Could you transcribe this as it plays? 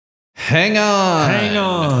Hang on. Hang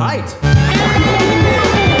on. Height.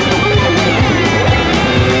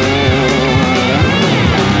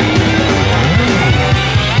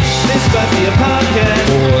 This might be a podcast.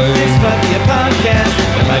 This might be a podcast.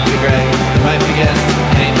 It might be Greg. It might be guest.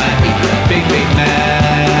 And it might be Big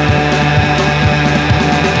Mass.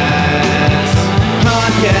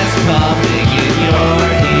 Podcast popping in your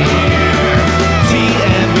ear.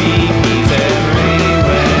 TMBP's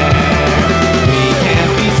everywhere. We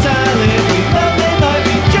can't be silent. We love They Might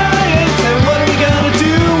Be Giants. And what are we gonna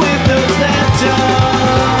do with those that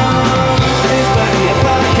don't? This might be a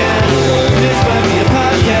podcast. This might be a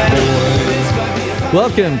podcast. This might be a podcast.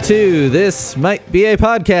 Welcome to This Might Be a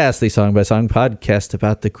Podcast, the song-by-song podcast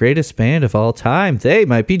about the greatest band of all time. They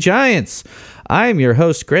Might Be Giants. I'm your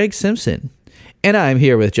host, Greg Simpson, and I'm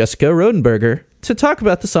here with Jessica Rodenberger to talk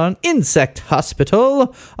about the song Insect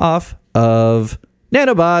Hospital off of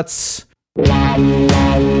Nanobots.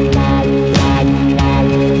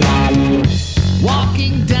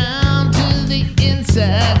 Walking down to the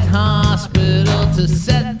insect hospital to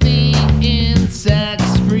set the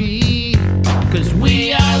insects free. 'Cause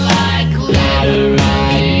we are like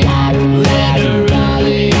literally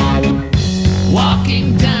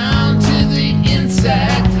walking down to the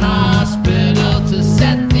insect hospital to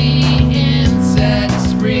set the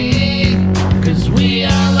insects free. 'Cause we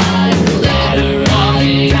are like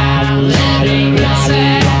literally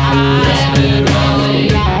insect hospital.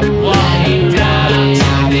 Walking down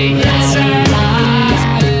to the insect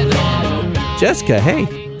hospital. Jessica, hey.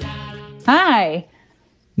 Hi.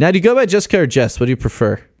 Now, do you go by Jessica or Jess? What do you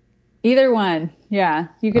prefer? Either one. Yeah.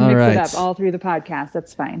 You can All mix right. it up all through the podcast.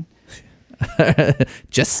 That's fine.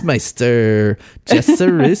 Jessmeister,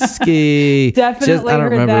 Jessaruski. Definitely I don't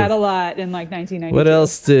heard remember. that a lot in like 1992.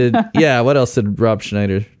 What else did Rob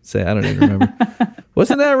Schneider say? I don't even remember.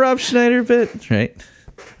 Wasn't that a Rob Schneider bit? Right?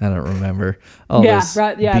 I don't remember. All Yeah. those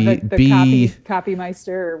Right, yeah. B, the B copymeister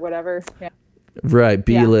or whatever. Yeah. right,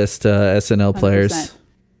 B-list SNL players.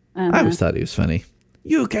 100%. I always thought he was funny.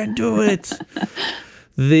 You can do it.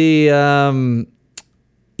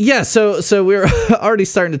 So we're already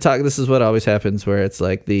starting to talk. This is what always happens where it's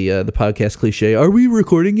like the podcast cliche. Are we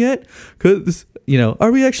recording yet? 'Cause,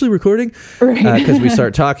 are we actually recording? Right. Because we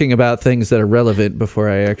start talking about things that are relevant before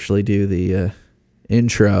I actually do the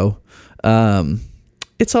intro.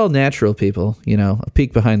 It's all natural, people. A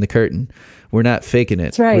peek behind the curtain. We're not faking it.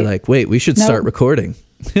 That's right. We're like, wait, we should start recording.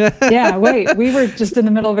 Yeah. Wait, we were just in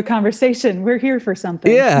the middle of a conversation. We're here for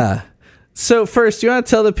something. Yeah. So first, you want to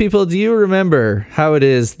tell the people, do you remember how it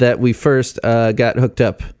is that we first got hooked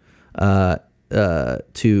up that I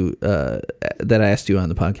asked you on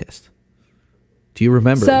the podcast? Do you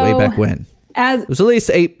remember way back when? It was at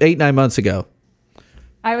least 9 months ago.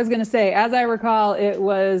 I was going to say, as I recall, it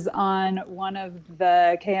was on one of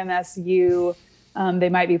the KMSU They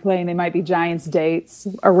Might Be Playing, They Might Be Giants dates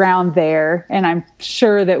around there. And I'm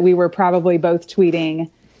sure that we were probably both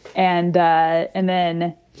tweeting. And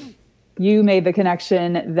then you made the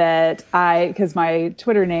connection that because my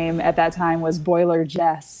Twitter name at that time was Boiler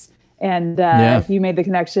Jess. And you made the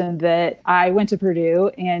connection that I went to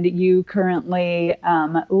Purdue and you currently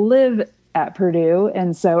live at Purdue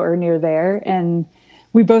and so are near there. And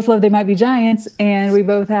we both love They Might Be Giants and we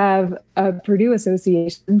both have a Purdue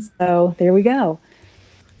association. So there we go.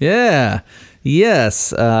 Yeah.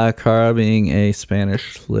 Yes. Cara being a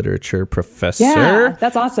Spanish literature professor. Yeah,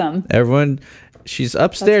 that's awesome. Everyone, she's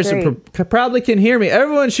upstairs That's and probably can hear me.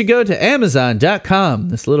 Everyone should go to Amazon.com,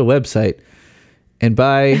 this little website, and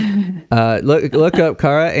buy, look up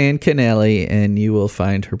Cara Ann Kennelly, and you will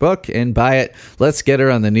find her book and buy it. Let's get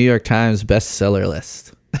her on the New York Times bestseller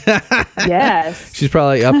list. Yes. She's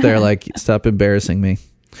probably up there like, stop embarrassing me.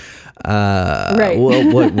 Right.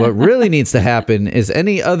 Well, what really needs to happen is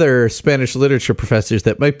any other Spanish literature professors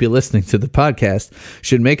that might be listening to the podcast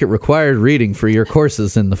should make it required reading for your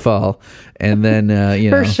courses in the fall, and then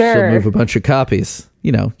For sure. she'll move a bunch of copies.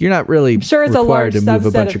 You're not really I'm sure it's a large required to move a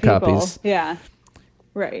subset bunch of of people. copies. Yeah.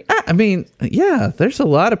 Right. I mean, yeah, there's a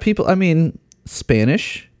lot of people. I mean,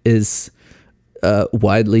 Spanish is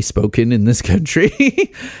widely spoken in this country,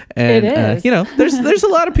 and It is. there's a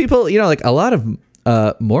lot of people. Like a lot of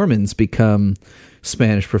Mormons become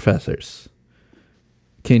Spanish professors.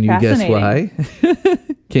 Can you guess why?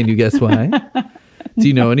 Can you guess why? Do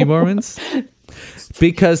you know any Mormons?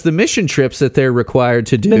 Because the mission trips that they're required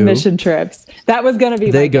to do, The mission trips. That was going to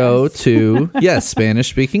be they my go guess. to Spanish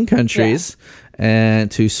speaking countries and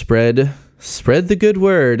to spread the good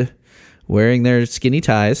word, wearing their skinny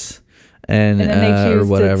ties and then they choose or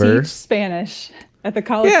whatever. to teach Spanish at the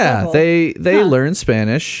college Yeah, level. they learn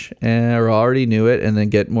Spanish or already knew it, and then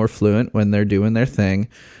get more fluent when they're doing their thing.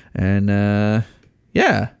 And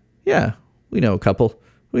yeah, we know a couple.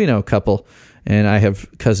 And I have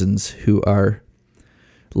cousins who are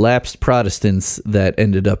lapsed Protestants that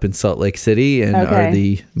ended up in Salt Lake City and are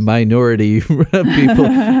the minority people,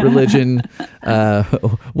 religion,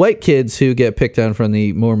 white kids who get picked on from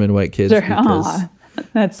the Mormon white kids. Sure. Because Aw,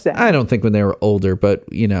 that's sad. I don't think when they were older, but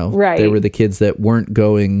Right. they were the kids that weren't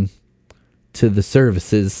going to the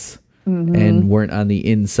services and weren't on the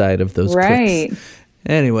inside of those Right. cliques.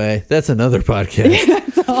 Anyway, that's another podcast.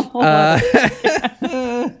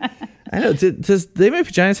 I know. Does They Might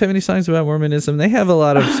Be Giants have any songs about Mormonism? They have a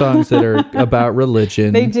lot of songs that are about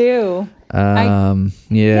religion. They do. Yeah. Can't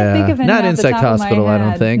think of any Not off the Insect top of my Hospital, I don't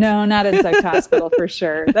head. think. No, not Insect Hospital for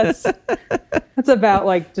sure. That's about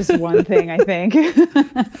like just one thing, I think.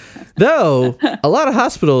 Though a lot of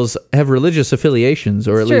hospitals have religious affiliations,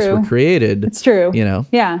 or It's at least true. were created. It's true. You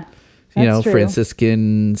Yeah. know, That's true.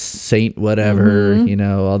 Franciscan Saint whatever,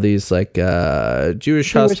 all these like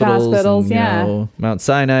Jewish hospitals and, yeah. Mount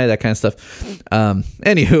Sinai, that kind of stuff.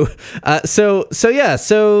 Anywho,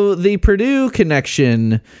 so the Purdue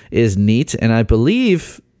connection is neat, and I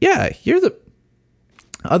believe, you're the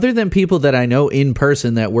other than people that I know in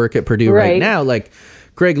person that work at Purdue right now, like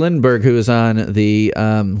Greg Lindbergh, who is on the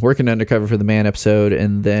Working Undercover for the Man episode,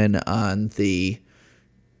 and then on the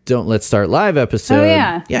Don't Let's Start Live episode. Oh,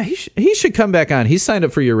 yeah. Yeah, he should come back on. He's signed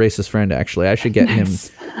up for Your Racist Friend, actually. I should get him,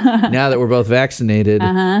 now that we're both vaccinated,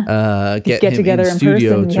 get him together in in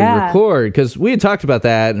studio person, to yeah. record. Because we had talked about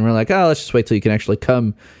that, and we're like, let's just wait till you can actually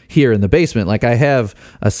come here in the basement. Like, I have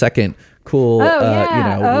a second cool,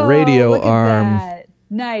 radio look at arm that.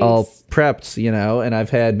 Nice. all prepped, and I've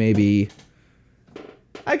had maybe...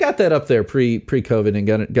 I got that up there pre-COVID and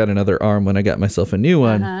got another arm when I got myself a new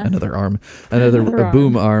one. Another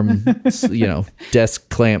boom arm, desk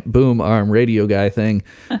clamp boom arm radio guy thing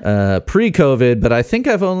pre-COVID. But I think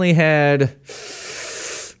I've only had,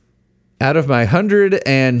 out of my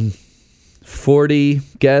 140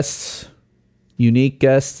 guests, unique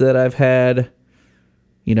guests that I've had,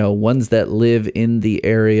 ones that live in the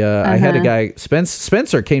area. I had a guy,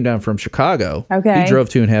 Spencer came down from Chicago. Okay. He drove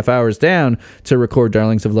 2.5 hours down to record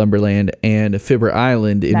Darlings of Lumberland and Fibber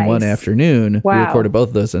Island in one afternoon. Wow. We recorded both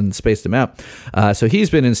of those and spaced them out. So he's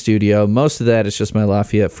been in studio. Most of that is just my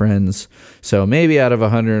Lafayette friends. So maybe out of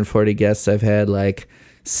 140 guests, I've had like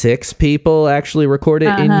 6 people actually record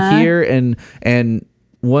it in here. And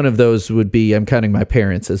one of those would be, I'm counting my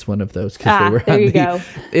parents as one of those, because they were on the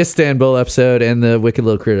Istanbul episode and the Wicked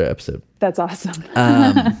Little Critter episode. That's awesome.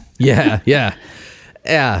 Yeah.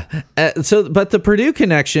 But the Purdue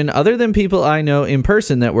connection, other than people I know in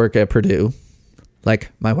person that work at Purdue,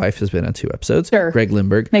 like my wife has been on 2 episodes. Sure. Greg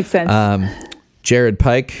Lindbergh. Makes sense. Jared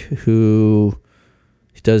Pike, who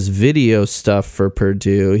does video stuff for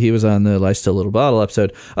Purdue. He was on the Lie Still Little Bottle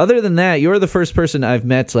episode. Other than that, you're the first person I've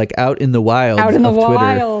met like out in the wild. Out in the Twitter,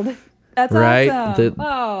 wild. That's right? awesome.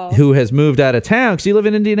 Who has moved out of town, because you live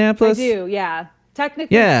in Indianapolis? I do, yeah.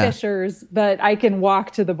 Technically Fishers, but I can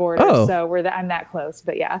walk to the border, so I'm that close.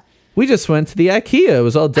 But yeah. We just went to the IKEA. It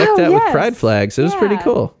was all decked out with pride flags. It was pretty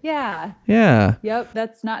cool. Yeah. Yeah. Yep,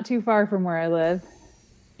 that's not too far from where I live.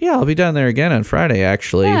 Yeah, I'll be down there again on Friday,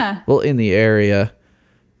 actually. Yeah. Well, in the area.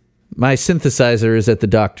 My synthesizer is at the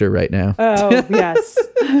doctor right now. Oh, yes.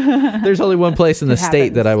 There's only one place in the state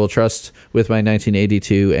happens. that I will trust with my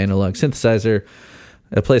 1982 analog synthesizer.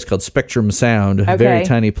 A place called Spectrum Sound. A very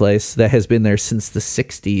tiny place that has been there since the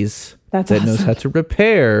 60s. That's that awesome. knows how to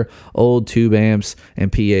repair old tube amps and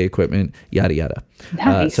PA equipment, yada, yada.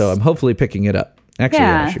 Nice. So I'm hopefully picking it up. Actually,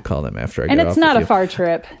 I should call them after I get off. And it's not with a you. far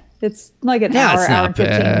trip. It's like an hour and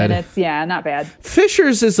 15 minutes. Yeah, not bad.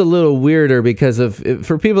 Fishers is a little weirder because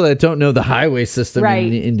for people that don't know the highway system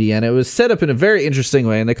in Indiana, it was set up in a very interesting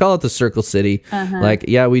way, and they call it the Circle City. Like,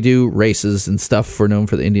 we do races and stuff. We're known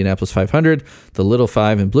for the Indianapolis 500, the Little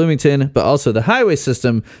 5 in Bloomington, but also the highway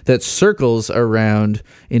system that circles around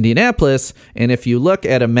Indianapolis. And if you look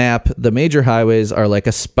at a map, the major highways are like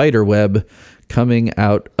a spider web coming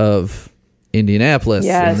out of Indianapolis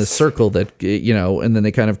in the circle that, and then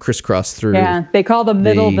they kind of crisscross through. Yeah, they call the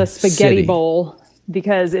middle the spaghetti city. bowl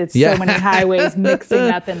because it's so many highways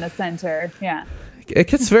mixing up in the center. Yeah. It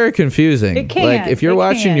gets very confusing. It can. Like if you're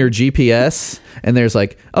watching your GPS and there's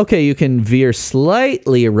like, okay, you can veer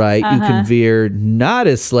slightly right, you can veer not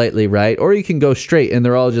as slightly right, or you can go straight, and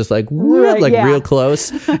they're all just like real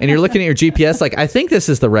close. And you're looking at your GPS like, I think this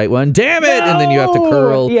is the right one. Damn it! And then you have to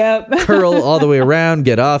curl all the way around,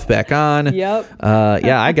 get off, back on. Yep.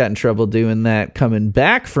 I got in trouble doing that coming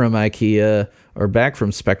back from IKEA, or back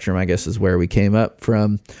from Spectrum, I guess is where we came up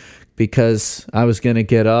from, because I was going to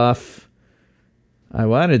get off I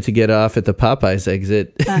wanted to get off at the Popeyes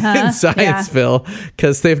exit in Scienceville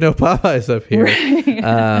because they have no Popeyes up here.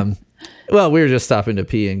 Well, we were just stopping to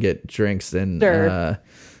pee and get drinks, and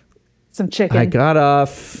some chicken. I got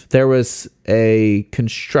off. There was a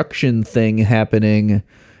construction thing happening,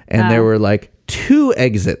 and there were like 2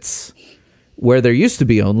 exits where there used to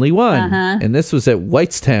be only one, and this was at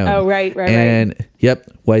Whitestown. Oh, right. And yep,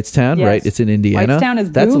 Whitestown, Yes. right? It's in Indiana. Whitestown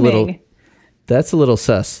is That's booming. That's a little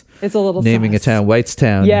sus. It's a little naming sus. a town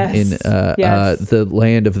Whitestown Yes. in Yes. the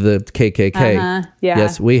land of the KKK. Yeah.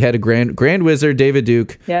 Yes, we had a grand wizard, David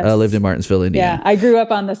Duke, Yes. lived in Martinsville, Yeah, Indiana. I grew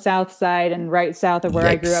up on the south side, and right south of where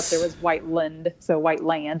I grew up, Yikes. there was Whiteland. So White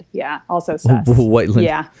Land. Yeah, also sus. Whiteland.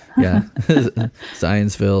 Yeah. Yeah.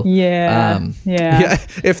 Scienceville. Yeah. Yeah.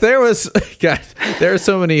 If there was, God, there are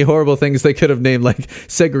so many horrible things they could have named, like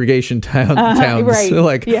segregation towns, right.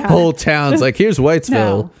 like Yeah. whole towns. Like here's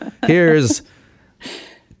Whitesville, here's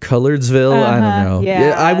Colordsville. I don't know.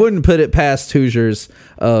 yeah. I wouldn't put it past Hoosiers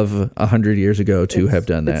of 100 years ago to have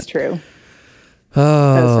done that. It's true.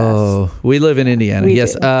 Oh, we live in Indiana. We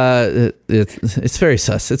Yes, do. it's very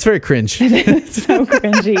sus. It's very cringe. It's so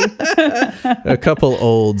cringy. A couple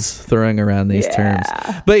olds throwing around these terms.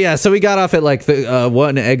 But yeah, so we got off at like the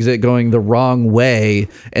one exit going the wrong way,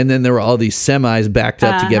 and then there were all these semis backed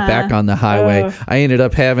up to get back on the highway. I ended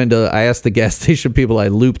up I asked the gas station people, I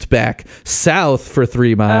looped back south for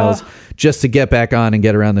 3 miles just to get back on and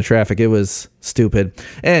get around the traffic. It was stupid.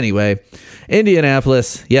 Anyway,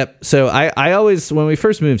 Indianapolis. Yep. So I always, when we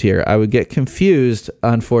first moved here, I would get confused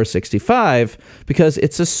on 465 because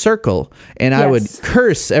it's a circle, and I would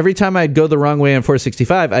curse every time I'd go the wrong way on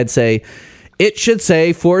 465. I'd say, it should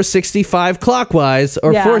say 465 clockwise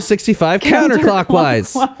or 465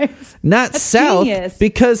 counterclockwise, not south, genius.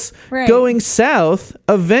 because going south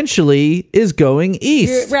eventually is going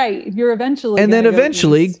east. You're eventually And then gonna go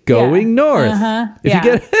eventually east. going north. If Yeah.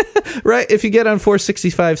 you get if you get on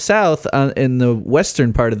 465 south in the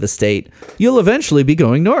western part of the state, you'll eventually be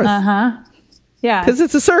going north. Yeah. Because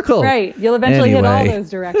it's a circle. Right. You'll eventually hit all Anyway. those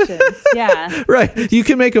directions. Yeah. Right. You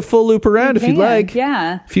can make a full loop around if you'd like.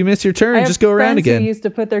 Yeah. If you miss your turn, I have just go around friends again. Who used to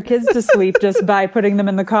put their kids to sleep just by putting them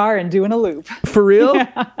in the car and doing a loop. For real?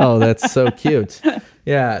 Oh, that's so cute.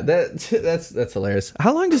 Yeah, that's hilarious.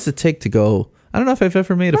 How long does it take to go? I don't know if I've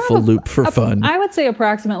ever made a full loop for fun. I would say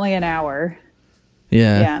approximately an hour.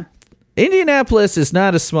 Yeah. Yeah. Indianapolis is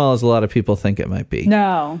not as small as a lot of people think it might be.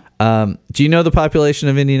 No. Do you know the population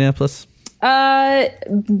of Indianapolis?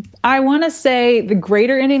 I want to say the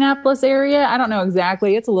greater Indianapolis area. I don't know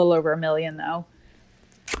exactly. It's a little over 1 million, though.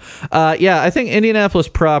 Yeah, I think Indianapolis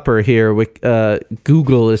proper here,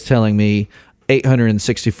 Google is telling me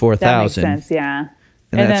 864,000. That makes sense, yeah.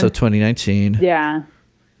 And that's then, 2019. Yeah.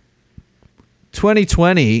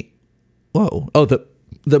 2020, whoa. Oh, the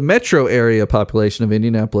metro area population of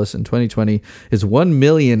Indianapolis in 2020 is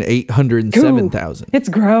 1,807,000. It's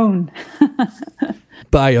grown.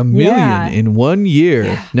 By 1 million Yeah. in 1 year.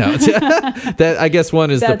 No, that I guess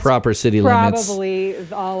one is the That's proper city limits. Probably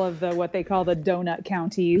all of the what they call the donut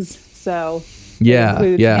counties. So Yeah, it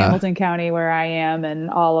includes yeah. Hamilton County where I am and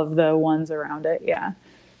all of the ones around it. Yeah.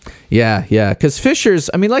 Yeah. Because Fishers,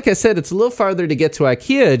 I mean, like I said, it's a little farther to get to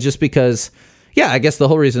IKEA just because, I guess the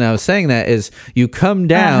whole reason I was saying that is you come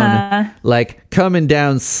down, like coming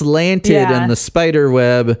down slanted Yeah. on the spider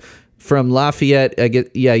web from Lafayette.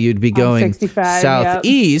 You'd be going 65,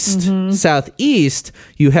 southeast. Southeast,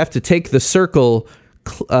 you have to take the circle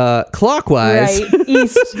clockwise Right.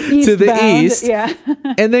 East to the bound. east, Yeah.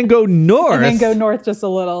 and then go north. And then go north just a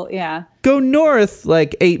little. Yeah. Go north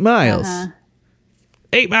like 8 miles.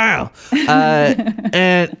 8 mile.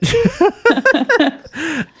 And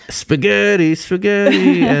spaghetti.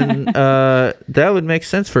 And that would make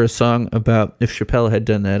sense for a song about if Chappelle had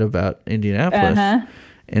done that about Indianapolis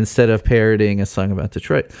instead of parodying a song about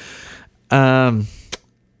Detroit.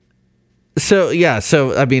 So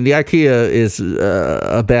I mean, the IKEA is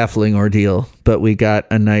a baffling ordeal, but we got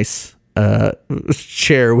a nice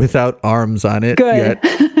chair without arms on it. Good.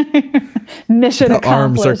 Mission The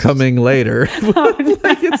accomplished. arms are coming later.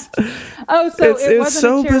 Oh, so it wasn't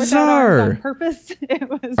so a chair without arms bizarre. on purpose. It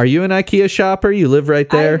was. Are you an IKEA shopper? You live right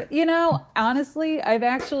there? Honestly, I've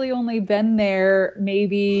actually only been there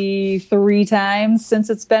maybe 3 times since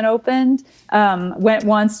it's been opened. Went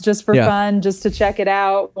once just for fun, just to check it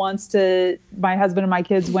out. My husband and my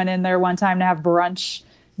kids went in there one time to have brunch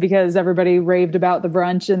because everybody raved about the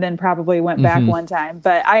brunch, and then probably went back one time.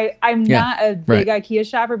 But I'm not a big IKEA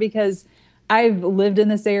shopper because I've lived in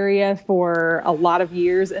this area for a lot of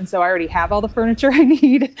years, and so I already have all the furniture I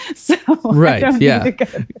need. So I don't need to go.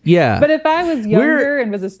 Yeah. But if I was younger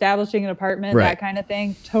and was establishing an apartment, that kind of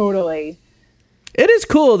thing, totally. It is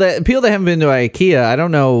cool that people that haven't been to IKEA, I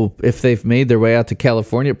don't know if they've made their way out to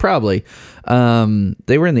California. Probably.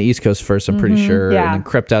 They were in the East Coast first, I'm pretty sure, yeah. and then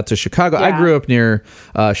crept out to Chicago. I Yeah. grew up near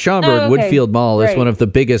Schaumburg. Oh, okay. Woodfield Mall is Right. one of the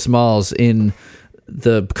biggest malls in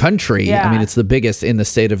the country. Yeah. I mean, it's the biggest in the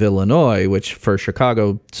state of Illinois, which for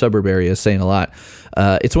Chicago suburb area is saying a lot.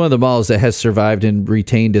 It's one of the malls that has survived and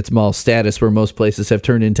retained its mall status, where most places have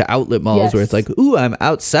turned into outlet malls, Yes. where it's like, ooh, I'm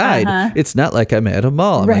outside. It's not like I'm at a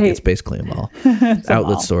mall. I'm like, Right. it's basically a mall. a Outlet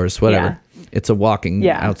mall. stores, whatever. It's a walking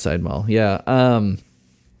Yeah. outside mall. Yeah.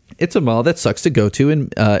 It's a mall that sucks to go to in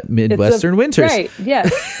Midwestern winters. Right. Yes.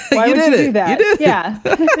 Why You would did you it. do that? You did it. Yeah.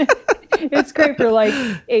 It's great for like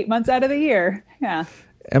 8 months out of the year. Yeah.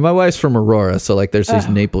 And my wife's from Aurora, so like there's these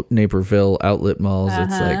Naperville outlet malls.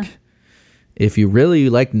 It's like, if you really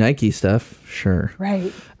like Nike stuff, sure.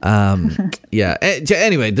 Right. Yeah.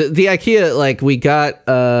 Anyway, the IKEA, like we got,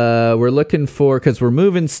 we're looking for, because we're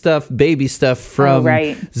moving stuff, baby stuff from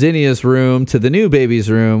right. Zinnia's room to the new baby's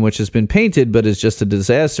room, which has been painted, but is just a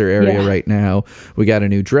disaster area Yeah. right now. We got a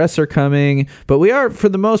new dresser coming, but we are, for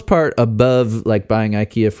the most part, above like buying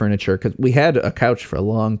IKEA furniture, because we had a couch for a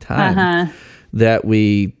long time that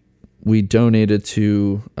we donated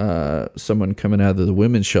to someone coming out of the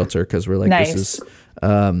women's shelter, because we're like, Nice. this is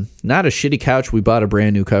not a shitty couch. We bought a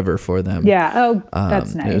brand new cover for them. Yeah. Oh,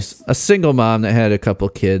 that's It nice. was a single mom that had a couple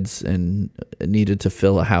kids and needed to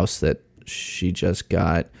fill a house that she just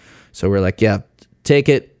got. So we're like, yeah, take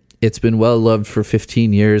it. It's been well loved for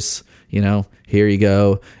 15 years. You know, here you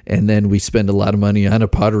go. And then we spend a lot of money on a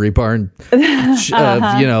Pottery Barn, fucking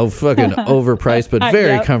overpriced, but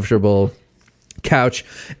very Yep. comfortable couch.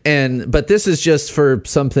 But this is just for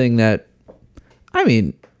something that, I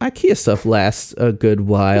mean, IKEA stuff lasts a good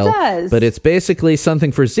while. It does. But it's basically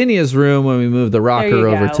something for Zinnia's room when we move the rocker you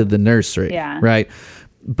over go. to the nursery. Yeah. Right.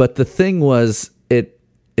 But the thing was, it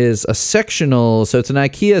is a sectional, so it's an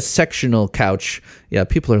IKEA sectional couch. Yeah,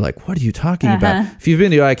 people are like, what are you talking about? If you've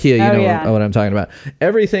been to IKEA, you know yeah. what I'm talking about.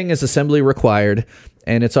 Everything is assembly required,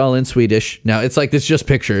 and it's all in Swedish. Now, it's like, it's just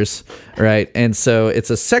pictures, right? And so it's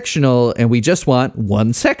a sectional, and we just want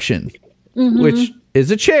one section, which is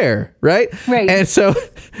a chair, right? Right. And so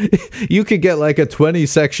you could get like a 20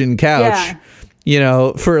 section couch, Yeah. you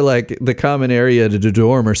know, for like the common area to the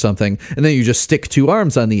dorm or something. And then you just stick two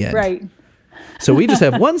arms on the end. Right. So we just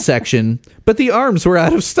have one section, but the arms were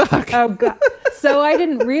out of stock. Oh, God. So I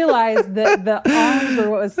didn't realize that the arms were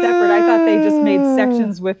what was separate. I thought they just made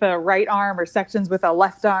sections with a right arm or sections with a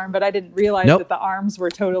left arm, but I didn't realize Nope. that the arms were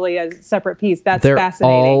totally a separate piece. That's They're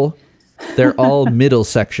fascinating. they're all middle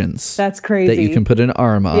sections. That's crazy. That you can put an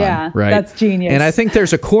arm on. Yeah, right. that's genius. And I think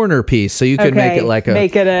there's a corner piece, so you can make Okay, it like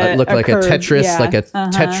make it a- look a like curve, a Tetris, yeah. like a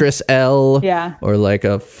Tetris L, Yeah. or like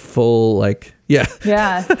a full Yeah.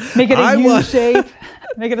 Make it I a U want- shape.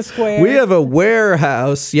 Make it a square. We have a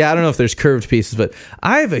warehouse. Yeah, I don't know if there's curved pieces, but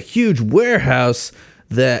I have a huge warehouse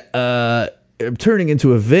that I'm turning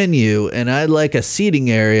into a venue, and I'd like a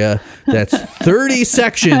seating area that's 30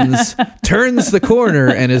 sections, turns the corner,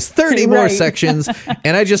 and is 30 more Right. sections,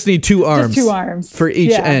 and I just need two arms. two arms. For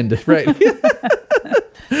each Yeah. end, right?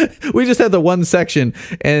 We just had the one section,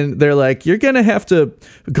 and they're like, you're going to have to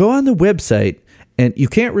go on the website, and you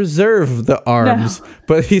can't reserve the arms. No.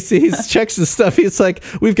 But he checks the stuff. He's like,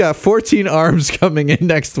 we've got 14 arms coming in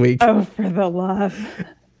next week. Oh, for the love.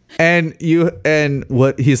 And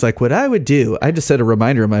what he's like, what I would do, I just set a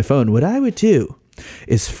reminder on my phone. What I would do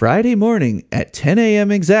is Friday morning at 10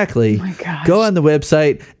 a.m. exactly, my gosh. go on the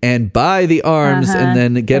website and buy the arms and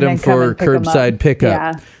then get And them then come for and pick 'em up. curbside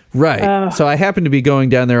pickup. Yeah. Right. So I happen to be going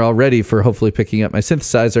down there already for hopefully picking up my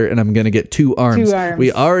synthesizer, and I'm going to get two arms. Two arms.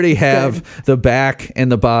 We already have the back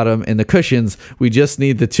and the bottom and the cushions. We just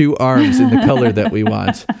need the two arms in the color that we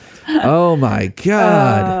want. Oh my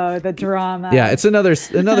God. Oh, the drama. Yeah, it's another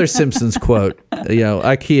Simpsons quote. You know,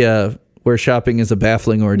 IKEA, where shopping is a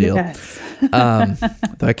baffling ordeal. Yes.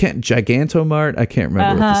 Though I can't Gigantomart. I can't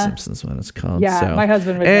remember what the Simpsons one is called. Yeah, so. my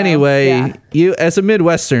husband would know. Anyway, Yeah. you as a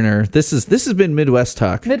Midwesterner, this has been Midwest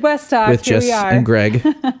Talk Midwest Talk. with Here Jess we are. and Greg.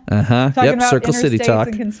 Talking Yep, about Circle City interstates Talk.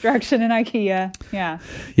 and construction and IKEA. Yeah.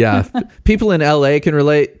 Yeah, people in LA can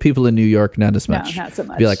relate. People in New York, not as No, much. not so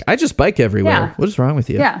much. Be like, I just bike everywhere. Yeah. What is wrong with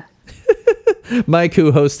you? Yeah. Mike,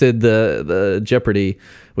 who hosted the Jeopardy,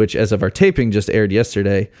 which as of our taping just aired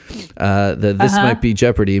yesterday, the This Might Be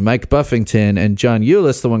Jeopardy, Mike Buffington and John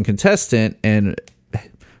Eulis, the one contestant, and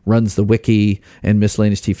runs the wiki and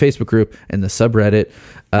Miscellaneous Tea Facebook group and the subreddit.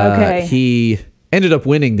 Okay. He ended up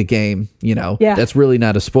winning the game. You know, Yeah. that's really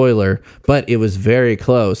not a spoiler, but it was very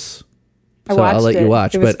close. I so I'll let watched you it.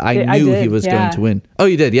 watch. It was- But I I knew he did, was yeah. going to win. Oh,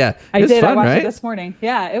 you did, yeah. I It was did. I fun, watched right? it this morning.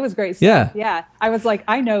 Yeah, it was great Yeah. stuff. Yeah. I was like,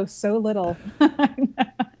 I know so little.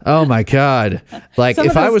 Oh my God! Like Some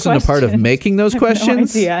of if I those wasn't a part of questions, making those I have no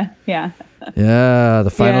questions, idea. Yeah. yeah, the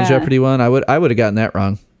Final Yeah. Jeopardy one, I would have gotten that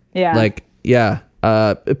wrong. Yeah. Like, yeah.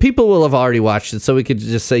 People will have already watched it, so we could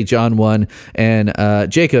just say John won, and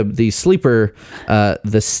Jacob, the sleeper,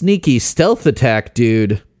 the sneaky stealth attack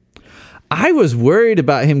dude. I was worried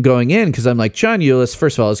about him going in because I'm like, John Eulis,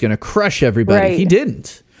 first of all, is going to crush everybody. Right. He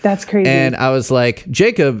didn't. That's crazy. And I was like,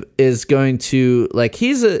 Jacob is going to, like,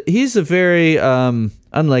 he's a very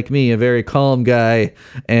unlike me, a very calm guy,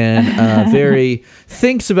 and very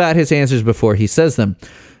thinks about his answers before he says them.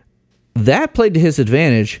 That played to his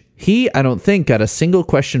advantage. He, I don't think, got a single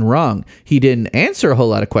question wrong. He didn't answer a whole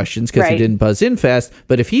lot of questions because he Right. didn't buzz in fast.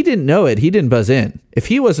 But if he didn't know it, he didn't buzz in. If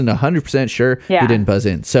he wasn't 100% sure, Yeah. he didn't buzz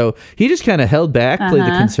in. So he just kind of held back, played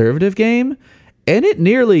the conservative game, and it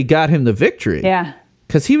nearly got him the victory. yeah.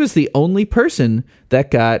 Because he was the only person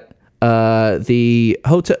that got the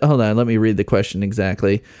hotel. Hold on, let me read the question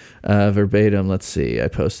exactly, verbatim. Let's see, I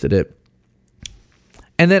posted it.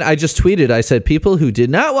 And then I just tweeted, I said, people who did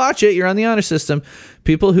not watch it, you're on the honor system.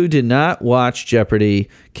 People who did not watch Jeopardy,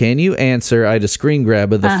 can you answer? I had a screen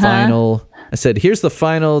grab of the final. I said, here's the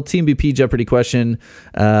final Team BP Jeopardy question.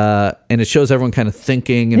 And it shows everyone kind of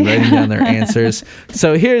thinking and writing down their answers.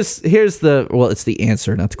 So here's the, well, it's the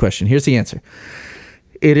answer, not the question. Here's the answer.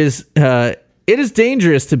 It is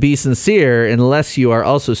dangerous to be sincere unless you are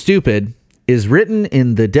also stupid is written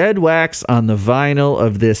in the dead wax on the vinyl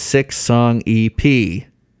of this 6-song EP.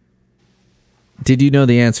 Did you know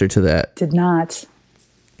the answer to that? Did not.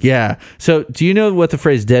 Yeah. So do you know what the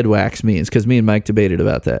phrase dead wax means? Because me and Mike debated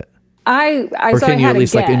about that. I Or so can I you had at a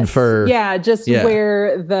least, like, guess. infer- Yeah, just Yeah.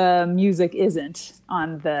 where the music isn't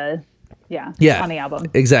on the Yeah. on the album.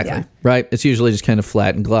 Exactly. Yeah. Right. It's usually just kind of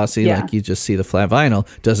flat and glossy. Yeah. Like you just see the flat vinyl.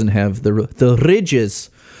 Doesn't have the ridges.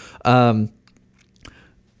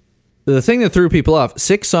 The thing that threw people off,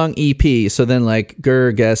 6-song EP. So then, like,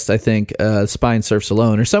 Gurr guessed, I think, Spine Surfs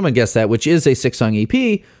Alone, or someone guessed that, which is a 6-song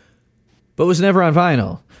EP, but was never on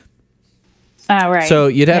vinyl. Oh, right. So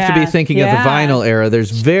you'd have to be thinking of the Yeah. vinyl era. There's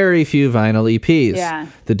very few vinyl EPs. Yeah.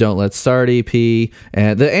 The Don't Let's Start EP.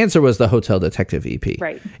 And the answer was the Hotel Detective EP.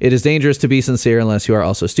 Right. It is dangerous to be sincere unless you are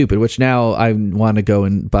also stupid, which now I want to go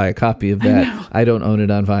and buy a copy of that. I don't own it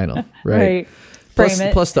on vinyl. Right. Right. Frame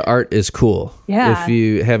it. Plus the art is cool. Yeah. If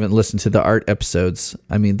you haven't listened to the art episodes,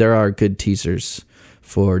 I mean, there are good teasers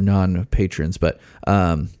for non-patrons. But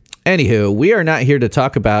anywho, we are not here to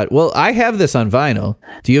talk about... Well, I have this on vinyl.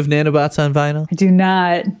 Do you have Nanobots on vinyl? I do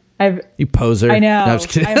not. You poser. I know. No, I'm just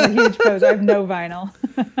kidding. I'm a huge poser. I have no vinyl.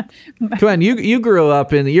 Come on, you grew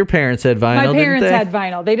up in... Your parents had vinyl, My didn't parents they? had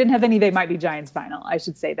vinyl. They didn't have any They Might Be Giants vinyl. I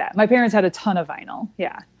should say that. My parents had a ton of vinyl.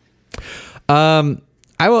 Yeah.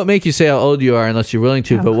 I won't make you say how old you are unless you're willing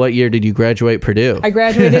to, but what year did you graduate Purdue? I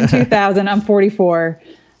graduated in 2000. I'm 44.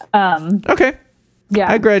 Okay. Yeah.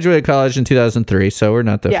 I graduated college in 2003, so we're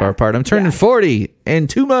not that Yeah. far apart. I'm turning Yeah. 40 in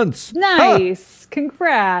 2 months. Nice.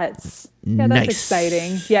 Congrats. Yeah, that's Nice.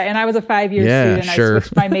 exciting. Yeah, and I was a 5-year Yeah, student. sure. I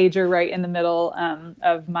switched my major right in the middle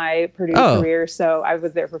of my Purdue career, so I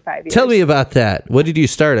was there for 5 years. Tell me about that. What did you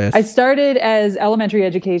start as? I started as elementary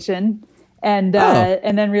education, and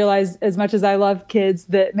then realized, as much as I love kids,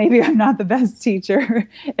 that maybe I'm not the best teacher,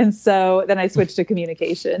 and so then I switched to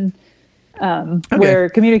communication. Where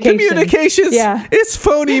Communications? Yeah. It's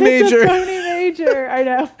phony It's major. a phony major. I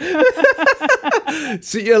know.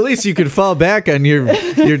 See, at least you could fall back on your degree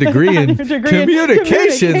in Your degree in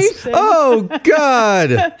communications. communication. Oh, God.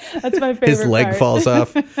 That's my favorite. His leg part. falls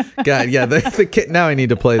off. God, yeah. The kid, now I need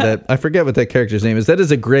to play that. I forget what that character's name is. That is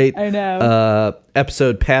a great I know.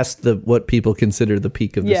 episode past the what people consider the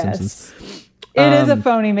peak of The Simpsons. Yes. It is a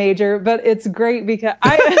phony major, but it's great because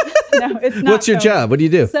no, it's not. What's your phony. job? What do you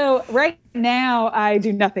do? So right now I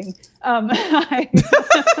do nothing. I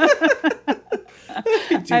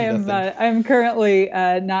am currently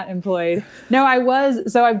not employed. No, I was.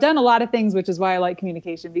 So I've done a lot of things, which is why I like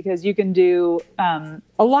communication, because you can do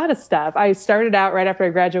a lot of stuff. I started out right after I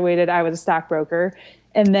graduated. I was a stockbroker.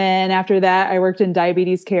 And then after that, I worked in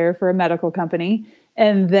diabetes care for a medical company.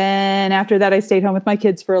 And then after that, I stayed home with my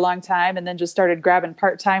kids for a long time, and then just started grabbing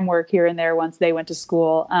part-time work here and there once they went to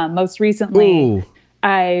school. Most recently, Ooh.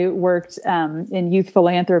 I worked in youth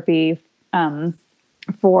philanthropy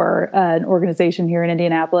for an organization here in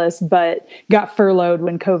Indianapolis, but got furloughed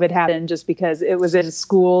when COVID happened just because it was in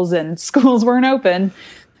schools and schools weren't open.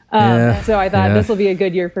 So I thought this will be a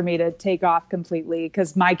good year for me to take off completely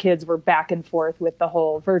because my kids were back and forth with the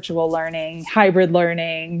whole virtual learning, hybrid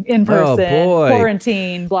learning, in person,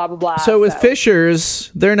 quarantine, blah, blah, blah. So with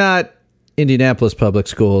Fishers, they're not Indianapolis public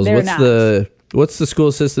schools. What's the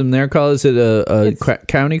school system there called? Is it a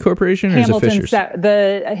county corporation or is it Fishers?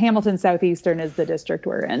 The Hamilton Southeastern is the district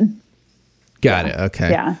we're in. Got it.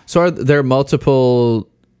 Okay. Yeah. So are there multiple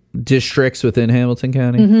districts within Hamilton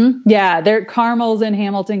County? Mm-hmm. Yeah. Carmel's in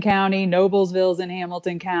Hamilton County. Noblesville's in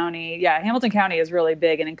Hamilton County. Yeah. Hamilton County is really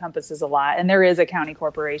big and encompasses a lot. And there is a county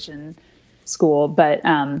corporation school, but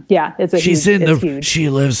it's huge. She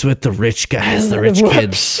lives with the rich guys, the rich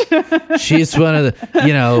kids. She's one of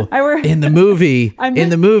the, in the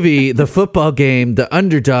movie, the football game, the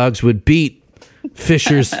underdogs would beat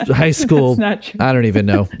Fishers High School. That's not true. I don't even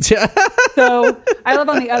know. So I live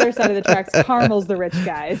on the other side of the tracks. Carmel's the rich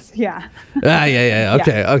guys. Yeah. Yeah.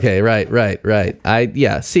 Okay.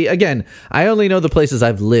 Right. See, again, I only know the places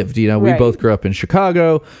I've lived. We both grew up in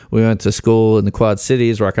Chicago. We went to school in the Quad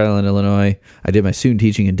Cities, Rock Island, Illinois. I did my student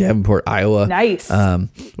teaching in Davenport, Iowa. Nice.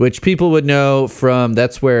 Which people would know from,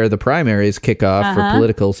 that's where the primaries kick off for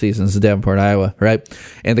political seasons in Davenport, Iowa, right?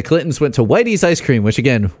 And the Clintons went to Whitey's Ice Cream, which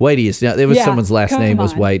again, Whitey's, it was someone's last name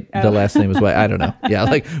was White. Oh. The last name was White. I don't know. Yeah,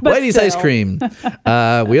 like Whitey's Ice Cream.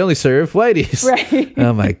 We only serve Whitey's. Right.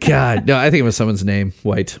 Oh my God. No, I think it was someone's name.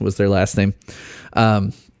 White was their last name.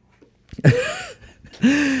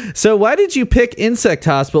 So why did you pick Insect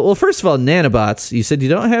Hospital? Well, first of all, Nanobots. You said you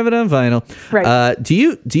don't have it on vinyl. Right.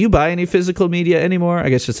 Do you buy any physical media anymore? I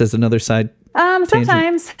guess just as another side.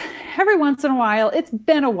 Sometimes, every once in a while. It's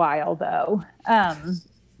been a while though.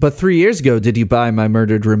 But 3 years ago, did you buy My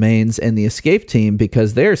Murdered Remains and The Escape Team?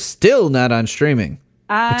 Because they're still not on streaming,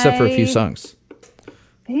 except for a few songs. I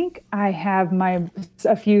think I have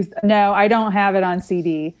a few. No, I don't have it on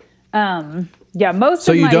CD. Most.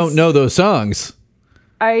 So you don't know those songs?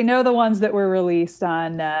 I know the ones that were released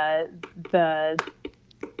on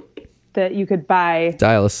that you could buy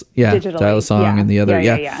digitally. Dial a Song and the other.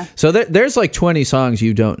 Yeah. So there's like 20 songs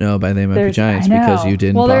you don't know by They Might Be Giants because you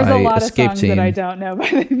didn't buy There's a lot Escape of songs Team. that I don't know by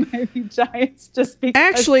They Might Be Giants just because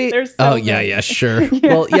Actually, there's so many. Sure.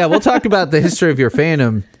 Well, we'll talk about the history of your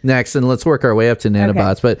fandom next, and let's work our way up to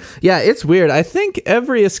Nanobots. Okay. But yeah, it's weird. I think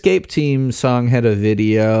every Escape Team song had a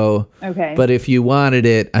video. Okay. But if you wanted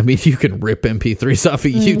it, I mean, you can rip MP3s off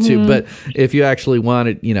of YouTube, but if you actually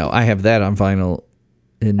wanted, I have that on vinyl.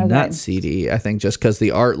 And not CD, I think, just because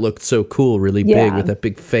the art looked so cool, really big with that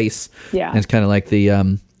big face. Yeah. And it's kind of like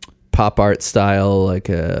the pop art style, like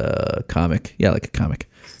a comic. Yeah, like a comic.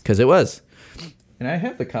 Because it was. And I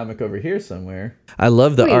have the comic over here somewhere. I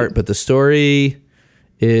love the art, but the story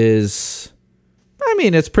is,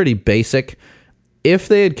 it's pretty basic. If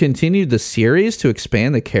they had continued the series to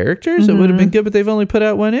expand the characters, it would have been good, but they've only put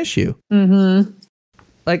out one issue. Mm-hmm.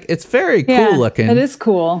 Like, it's very cool looking. It is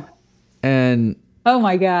cool. And... oh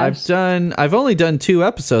my gosh. I've only done 2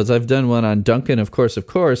 episodes. I've done one on Duncan, of course,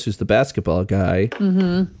 who's the basketball guy.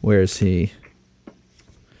 Mm-hmm. Where is he?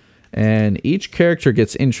 And each character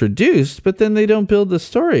gets introduced, but then they don't build the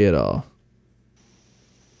story at all.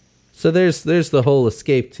 So there's the whole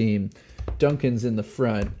Escape Team. Duncan's in the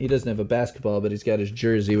front. He doesn't have a basketball, but he's got his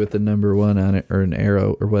jersey with the number 1 on it, or an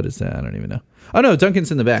arrow, or what is that? I don't even know. Oh no,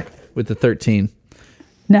 Duncan's in the back with the 13.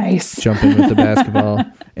 Nice. Jumping with the basketball.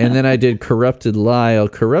 And then I did Corrupted Lyle.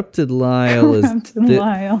 Corrupted Lyle is...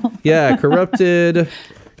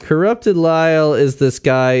 Corrupted Lyle is this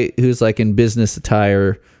guy who's like in business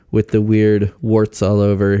attire with the weird warts all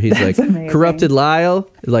over. He's That's like, amazing. Corrupted Lyle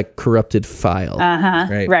is like corrupted file.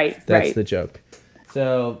 Uh-huh. Right. That's the joke.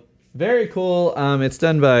 So, very cool. It's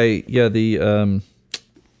done by, where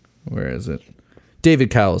is it? David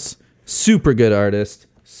Cowles. Super good artist.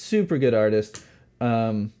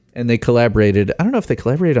 And they collaborated. I don't know if they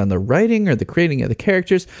collaborated on the writing or the creating of the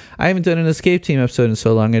characters. I haven't done an Escape Team episode in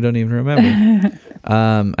so long, I don't even remember.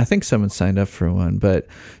 I think someone signed up for one. But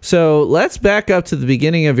so let's back up to the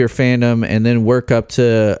beginning of your fandom and then work up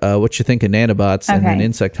to what you think of Nanobots and then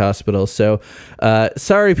Insect Hospital. So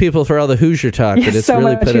sorry, people, for all the Hoosier talk, but it's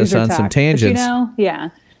really put us on some tangents.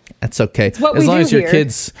 But, that's okay. It's what as we long do as your here.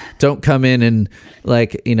 kids don't come in and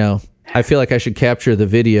I feel like I should capture the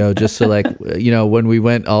video just so when we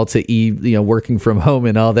went all to working from home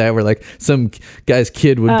and all that, where like some guy's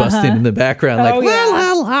kid would bust in the background, like, la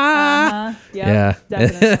la la. Yeah.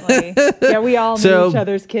 Definitely. Yeah, we all So- knew each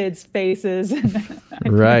other's kids' faces.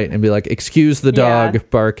 Right, and be like, excuse the dog Yeah.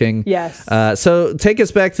 barking. Yes. So take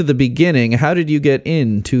us back to the beginning. How did you get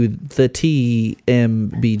into the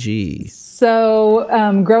TMBG?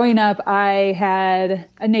 So, growing up, I had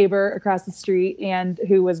a neighbor across the street and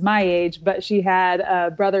who was my age, but she had a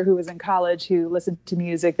brother who was in college who listened to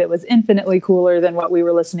music that was infinitely cooler than what we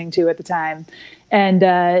were listening to at the time.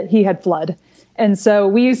 And he had Flood. And so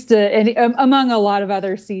we used to, and among a lot of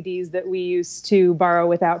other CDs that we used to borrow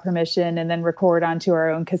without permission and then record onto our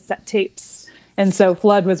own cassette tapes. And so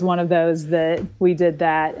Flood was one of those that we did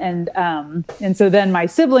that. And so then my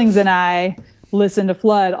siblings and I listened to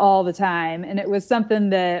Flood all the time. And it was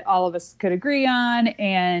something that all of us could agree on.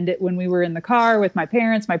 And when we were in the car with my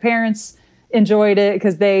parents enjoyed it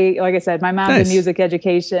because they, like I said, my mom's Nice. in music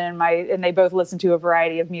education, and they both listened to a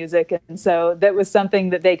variety of music. And so that was something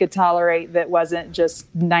that they could tolerate that wasn't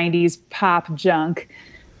just 90s pop junk.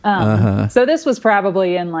 So this was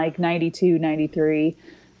probably in like 92, 93.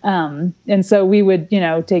 And so we would,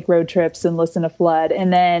 take road trips and listen to Flood.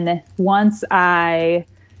 And then once I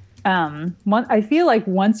feel like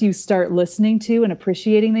once you start listening to and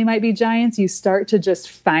appreciating They Might Be Giants, you start to just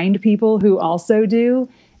find people who also do.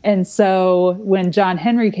 And so when John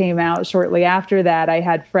Henry came out shortly after that, I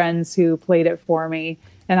had friends who played it for me.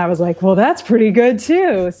 And I was like, well, that's pretty good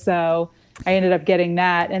too. So I ended up getting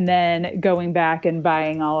that and then going back and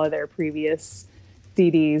buying all of their previous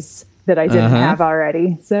CDs that I didn't have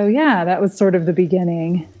already. So yeah, that was sort of the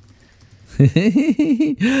beginning.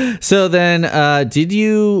 So then, did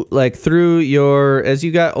you, like, as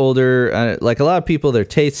you got older, like a lot of people, their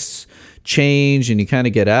tastes change and you kind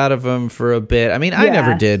of get out of them for a bit. I mean, I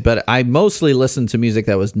never did, but I mostly listened to music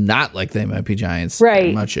that was not like They Might Be Giants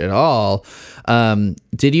much at all.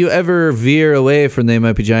 Did you ever veer away from They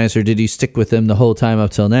Might Be Giants, or did you stick with them the whole time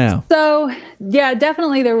up till now? So, yeah,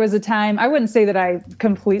 definitely there was a time, I wouldn't say that I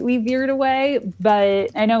completely veered away,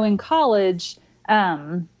 but I know in college,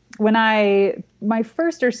 when my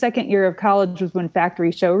first or second year of college was when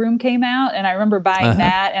Factory Showroom came out, and I remember buying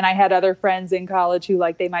that, and I had other friends in college who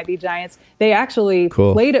They Might Be Giants. They actually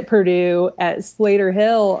played at Purdue at Slater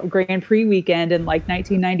Hill Grand Prix weekend in like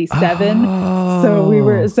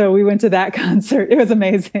 1997. So we went to that concert. It was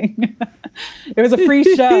amazing. It was a free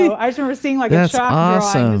show. I just remember seeing like a chalk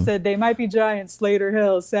drawing that said They Might Be Giants, Slater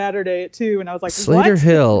Hill, Saturday at 2, and I was like, Slater what?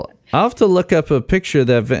 Hill. I'll have to look up a picture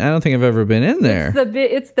that I don't think I've ever been in there.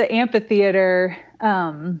 It's the amphitheater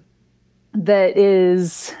that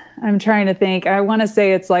is, I'm trying to think. I want to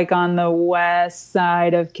say it's like on the west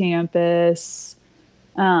side of campus,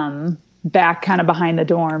 back kind of behind the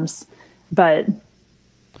dorms. But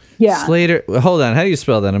yeah. Slater. Hold on. How do you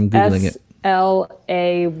spell that? I'm Googling it. Slayter,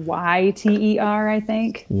 I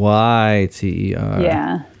think. Yter.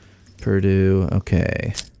 Yeah. Purdue.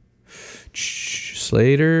 Okay.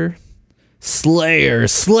 Slayer Center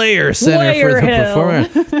for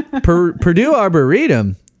the Performing Purdue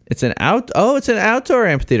Arboretum. It's an outdoor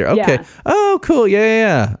amphitheater. Okay. Yeah. Oh, cool.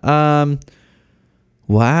 Yeah.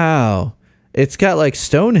 Wow. It's got like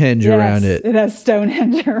Stonehenge around it. It has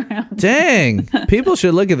Stonehenge around it. Dang. People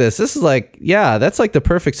should look at this. This is like, that's like the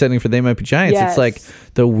perfect setting for They Might Be Giants. Yes. It's like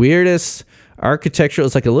the weirdest architectural.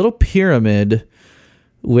 It's like a little pyramid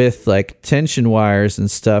with like tension wires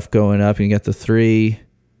and stuff going up. And you got the 3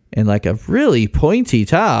 and like a really pointy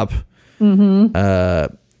top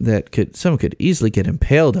that someone could easily get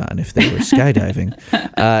impaled on if they were skydiving.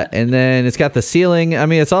 And then it's got the ceiling. I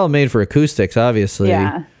mean, it's all made for acoustics, obviously.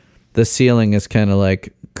 Yeah. The ceiling is kind of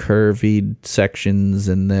like curvy sections,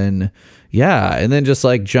 and then just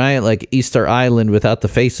like giant like Easter Island without the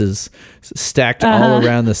faces stacked all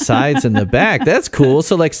around the sides and the back. That's cool.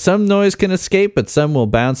 So like some noise can escape, but some will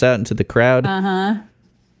bounce out into the crowd.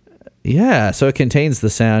 Yeah, so it contains the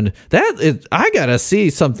sound. I gotta see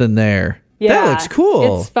something there. Yeah, that looks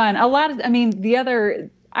cool. It's fun.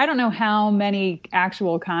 I don't know how many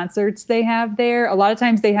actual concerts they have there. A lot of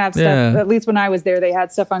times they have stuff, at least when I was there, they had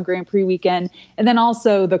stuff on Grand Prix weekend. And then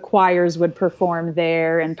also the choirs would perform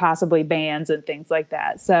there and possibly bands and things like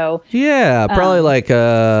that. So yeah, probably like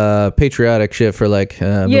patriotic shit for like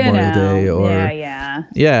Memorial Day or yeah.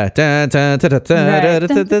 Yeah. In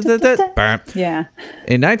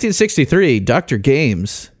 1963, Dr.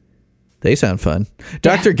 Games. They sound fun.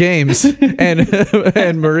 Dr. Games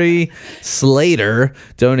and Marie Slater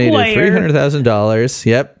donated $300,000.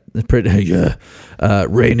 Yep.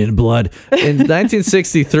 Rain in Blood. In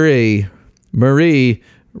 1963, Marie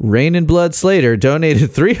Rain in Blood Slater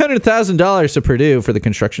donated $300,000 to Purdue for the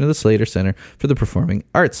construction of the Slater Center for the Performing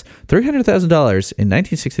Arts. $300,000 in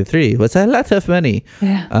 1963 was a lot of money.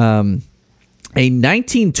 Yeah. A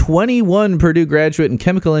 1921 Purdue graduate in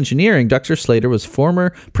chemical engineering, Dr. Slater was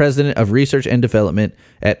former president of research and development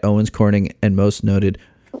at Owens Corning and most noted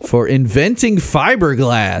for inventing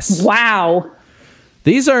fiberglass. Wow.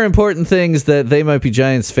 These are important things that They Might Be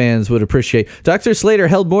Giants fans would appreciate. Dr. Slater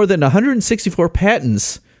held more than 164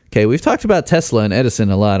 patents. Okay, we've talked about Tesla and Edison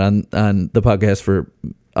a lot on the podcast for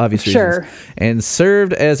obvious reasons. Sure. And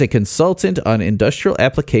served as a consultant on industrial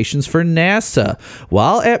applications for NASA.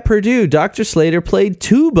 While at Purdue, Dr. Slater played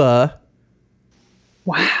tuba.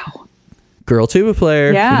 Wow. Girl tuba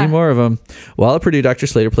player. Yeah. We need more of them. While at Purdue, Dr.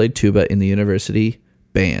 Slater played tuba in the university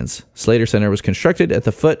bands. Slater Center was constructed at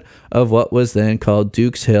the foot of what was then called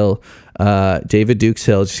Dukes Hill. David Dukes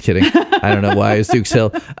Hill. Just kidding. I don't know why it's Dukes Hill.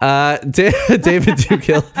 David Duke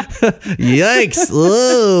Hill. Yikes.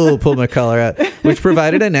 Whoa. Pulled my collar out. Which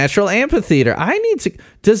provided a natural amphitheater.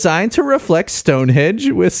 Designed to reflect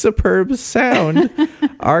Stonehenge with superb sound.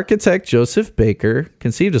 Architect Joseph Baker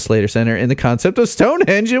conceived of Slater Center in the concept of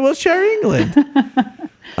Stonehenge in Wiltshire, England.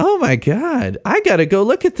 Oh my God. I got to go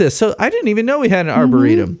look at this. So I didn't even know we had an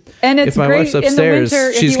arboretum. And it's if my great wife's upstairs, in the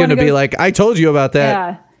winter, she's going to be like, I told you about that.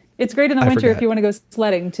 Yeah. It's great in the I winter forgot. if you want to go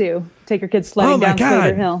sledding too. Take your kids sledding Oh my down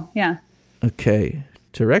Slater God. Hill. Yeah. Okay.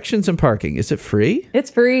 Directions and parking. Is it free?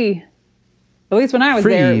 It's free. At least when I was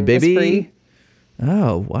Free, there, it baby. was free.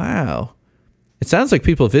 Oh, wow. It sounds like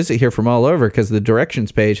people visit here from all over because the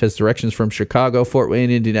directions page has directions from Chicago, Fort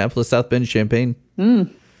Wayne, Indianapolis, South Bend, Champaign.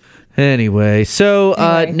 Anyway, so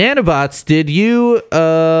Nanobots, did you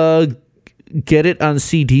get it on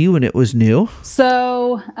CD when it was new?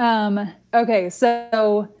 So, okay,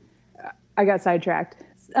 so I got sidetracked.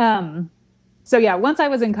 So yeah, once I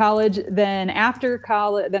was in college, then after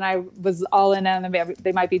college, then I was all in on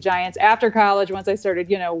They Might Be Giants. After college, once I started,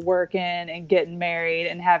 working and getting married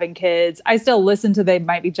and having kids, I still listened to They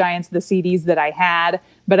Might Be Giants, the CDs that I had,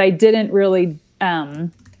 but I didn't really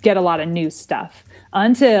get a lot of new stuff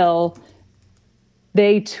until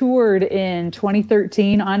they toured in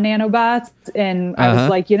 2013 on Nanobots. And I was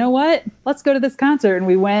like, you know what? Let's go to this concert. And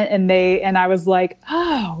we went and I was like,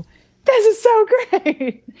 oh, this is so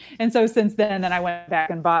great. And so since then I went back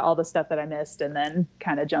and bought all the stuff that I missed and then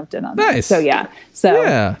kind of jumped in on that. Nice. So yeah. So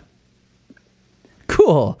Yeah.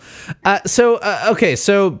 Cool. Okay.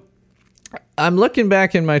 So I'm looking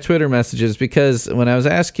back in my Twitter messages because when I was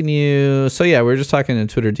asking you, we were just talking in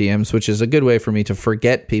Twitter DMs, which is a good way for me to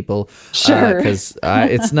forget people. Sure. Because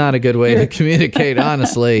it's not a good way to communicate,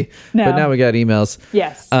 honestly. No. But now we got emails.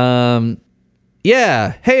 yes.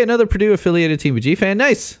 Yeah. Hey, another Purdue affiliated Team BG fan.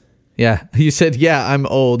 Nice. Yeah. You said, yeah, I'm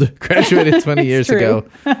old. Graduated 20 years true. ago.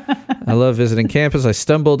 I love visiting campus. I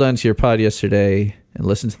stumbled onto your pod yesterday and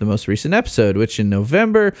listened to the most recent episode, which in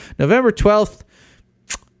November 12th,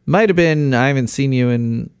 might have been, I haven't seen you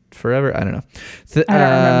in forever. I don't know. I don't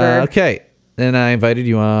remember. Okay. Then I invited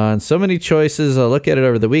you on. So many choices. I'll look at it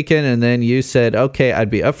over the weekend. And then you said, okay, I'd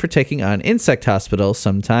be up for taking on Insect Hospital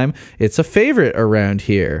sometime. It's a favorite around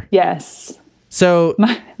here. yes. So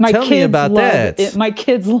My tell kids me about love that. it. My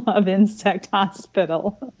kids love Insect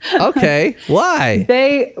Hospital. Okay. Why?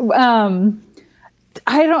 They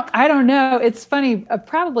I don't know. It's funny.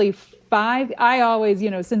 Probably 5. I always,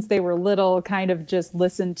 since they were little, kind of just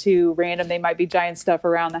listened to random They Might Be Giant stuff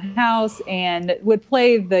around the house and would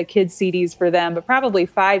play the kids CDs for them. But probably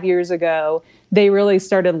 5 years ago, they really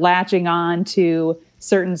started latching on to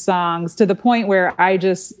certain songs to the point where I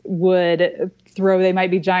just would throw They Might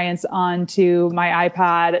Be Giants onto my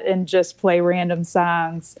iPod and just play random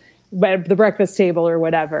songs at the breakfast table or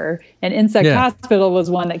whatever. And Insect Hospital was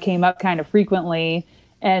one that came up kind of frequently.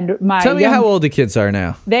 And Tell me how old the kids are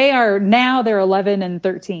now. they're 11 and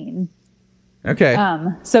 13. Okay.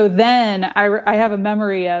 So then I have a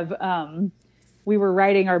memory of we were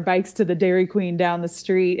riding our bikes to the Dairy Queen down the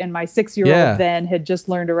street, and my 6-year-old then had just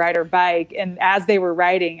learned to ride her bike. And as they were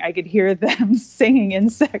riding, I could hear them singing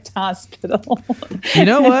Insect Hospital. You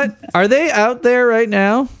know what? Are they out there right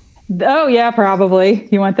now? Oh, yeah, probably.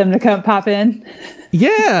 You want them to come pop in? Yeah.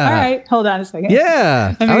 All right. Hold on a second.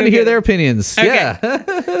 Yeah. I me want go to hear get their it. opinions. Okay.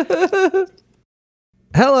 Yeah.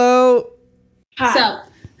 Hello. So,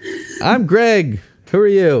 I'm Greg. Who are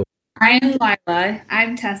you? I'm Lila.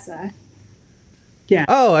 I'm Tessa.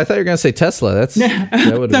 Oh, I thought you were going to say Tesla.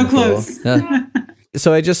 That would have been close. Cool. Yeah.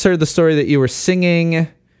 So I just heard the story that you were singing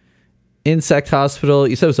Insect Hospital.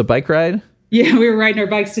 You said it was a bike ride? Yeah, we were riding our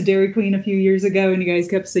bikes to Dairy Queen a few years ago, and you guys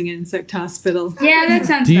kept singing Insect Hospital. Yeah, that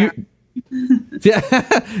sounds Do you? fun.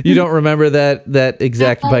 Yeah, you don't remember that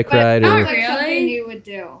exact bike But ride? not Or, really. Something you would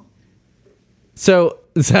do. so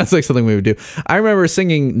it sounds like something we would do. I remember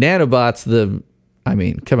singing Nanobots.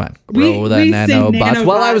 Come on, We roll with that sing Nanobots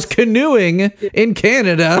while I was Nanobots. canoeing in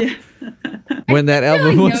Canada. when that I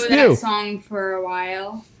album really was know new. that song for a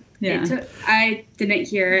while. Yeah. I didn't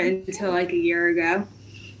hear it until like a year ago.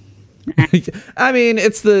 I mean,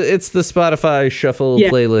 it's the Spotify shuffle Yeah.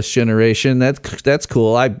 playlist generation. That's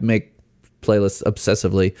cool. I make playlists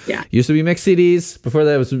obsessively. Yeah. Used to be mix CDs. Before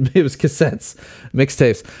that, it was cassettes,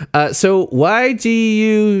 mixtapes. So why do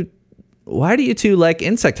you two like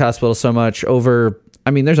Insect Hospital so much over? I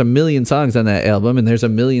mean, there's a million songs on that album, and there's a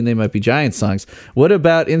million They Might Be Giants songs. What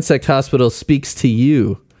about Insect Hospital speaks to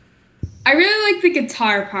you? I really like the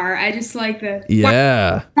guitar part. I just like the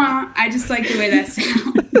Yeah. wah. I just like the way that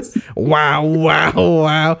sounds. Wow, wow,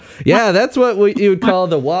 wow. Yeah, that's what you would call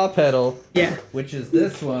the wah pedal, Yeah. which is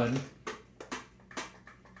this one.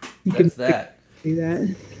 can That's that. Do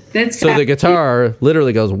that. That's So the guitar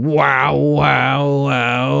literally goes wow, wow,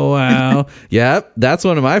 wow, wow. Yep, that's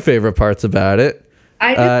one of my favorite parts about it.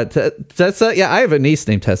 Tessa, yeah, I have a niece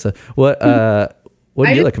named Tessa. What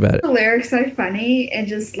do you like about it? The lyrics are funny and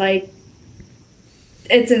just like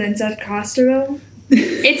it's an insect hospital.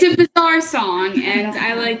 It's a bizarre song, and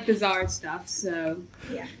I like bizarre stuff. So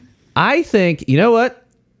I think you know what?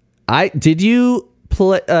 Did you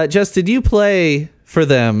play for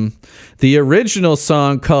them the original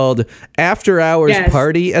song called "After Hours Yes.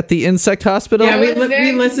 Party at the Insect Hospital"? Yeah, was we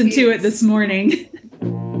very listened to it confused. this morning.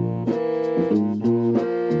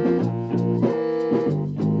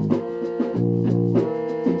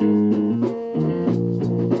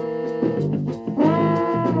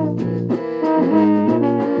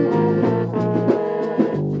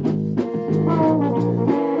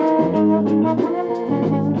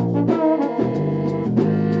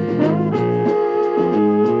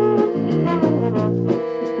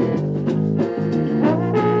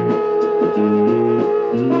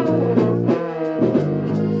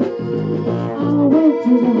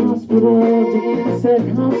 hospital, the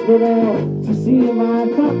insect hospital, to see my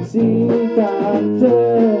foxy doctor.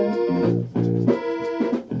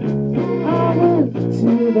 I went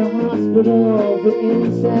to the hospital, the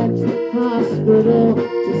insect hospital,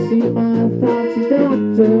 to see my foxy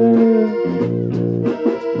doctor.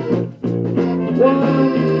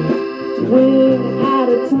 One wing at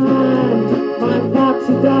a time, my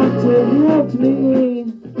foxy doctor helped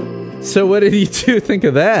me. So what did you two think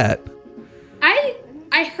of that?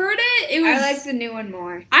 I heard it. It was. I like the new one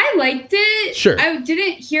more. I liked it. Sure. I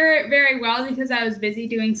didn't hear it very well because I was busy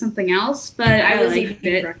doing something else, but I was liked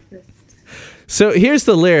eating it. breakfast. So here's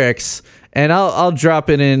the lyrics, and I'll drop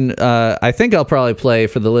it in. I think I'll probably play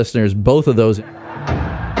for the listeners both of those.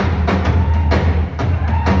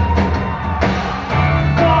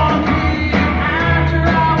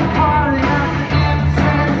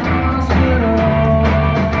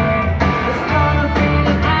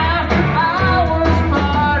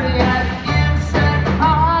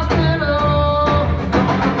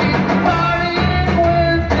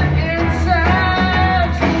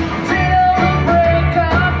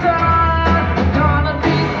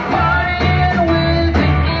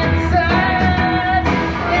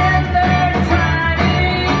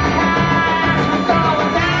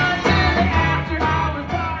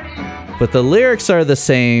 But the lyrics are the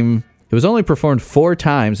same. It was only performed 4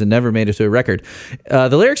 times and never made it to a record.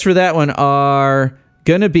 The lyrics for that one are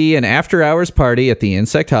gonna be an after-hours party at the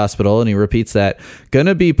insect hospital, and he repeats that.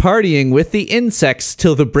 Gonna be partying with the insects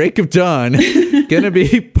till the break of dawn. Gonna be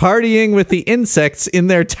partying with the insects in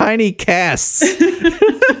their tiny casts.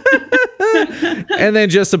 And then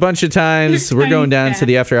just a bunch of times, we're going down to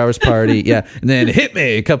the after-hours party. Yeah, and then hit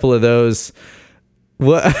me, a couple of those.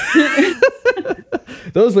 What?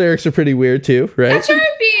 Those lyrics are pretty weird too, right?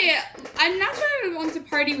 I'm not sure I would want to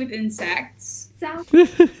party with insects.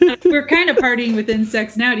 We're kind of partying with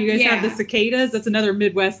insects now. Do you guys have Yeah. the cicadas? That's another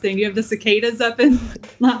Midwest thing. Do you have the cicadas up in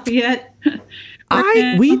Lafayette?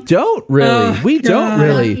 We don't really. Oh, we don't God.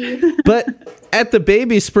 really. But at the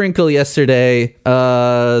baby sprinkle yesterday,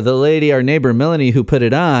 the lady, our neighbor Melanie, who put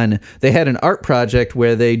it on, they had an art project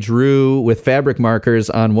where they drew with fabric markers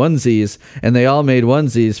on onesies, and they all made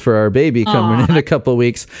onesies for our baby coming in a couple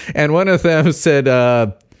weeks. And one of them said,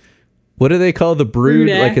 what do they call the brood?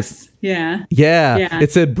 Brood Like X. Yeah. Yeah,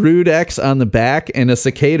 it said Brood X on the back and a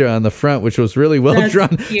cicada on the front, which was really well That's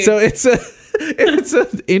drawn. cute. So it's an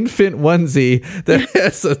infant onesie that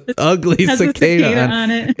has an ugly Has a cicada on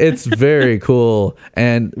it. It's very cool,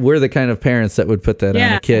 and we're the kind of parents that would put that on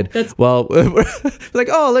Yeah, a kid. that's- Well, like,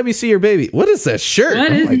 oh, let me see your baby. What is that shirt?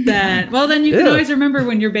 What Oh is my that? Well, then you can Ew. always remember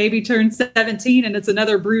when your baby turns 17 and it's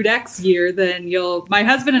another Brood X year. Then my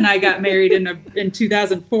husband and I got married in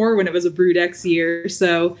 2004 when it was a Brood X year.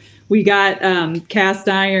 So We got cast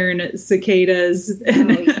iron cicadas.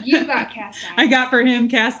 And Oh, you got cast iron. I got for him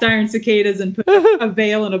cast iron cicadas and put a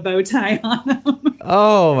veil and a bow tie on them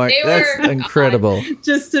Oh my, They that's were incredible.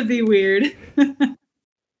 just to be weird.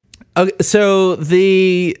 Okay, so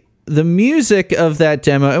the music of that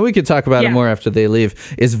demo, and we could talk about it Yeah. more after they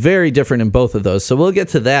leave, is very different in both of those. So we'll get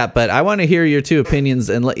to that, but I want to hear your two opinions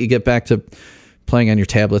and let you get back to playing on your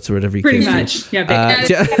tablets or whatever you Pretty can do. much. Yeah.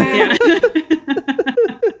 Yeah.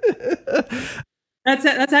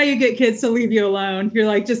 That's how you get kids to leave you alone. You're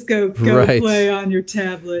like, just go Right. play on your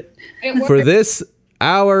tablet. It worked. For this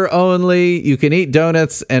hour only, you can eat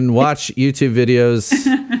donuts and watch YouTube videos.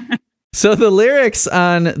 So the lyrics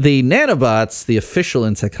on the Nanobots, the official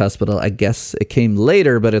insect hospital, I guess it came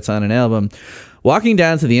later, but it's on an album. Walking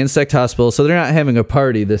down to the insect hospital, so they're not having a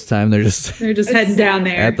party this time. They're just They're just heading down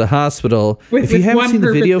there. at the hospital. With- If you with haven't one seen the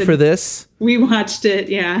purpose video in- for this, We watched it.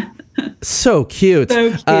 Yeah. so cute. So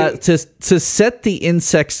cute. To set the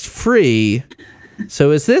insects free.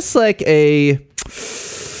 So is this like a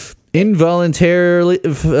voluntarily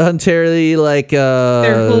like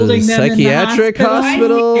They're holding them in the psychiatric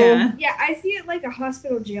hospital. hospital? Yeah. Yeah, I see it like a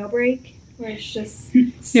hospital jailbreak where it's just Yeah,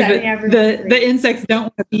 setting but everyone free. the insects don't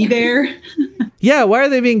want to be there. Yeah, why are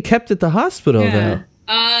they being kept at the hospital Yeah. though?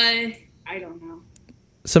 I don't know.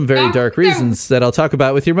 Some very No, dark no. reasons that I'll talk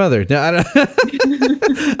about with your mother. No, I don't.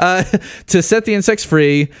 To set the insects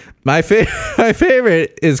free, my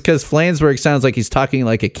favorite is because Flansburgh sounds like he's talking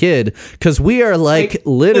like a kid. Because we are like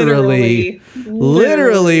literally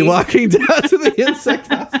walking down to the insect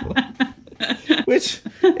hospital, which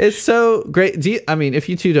is so great. If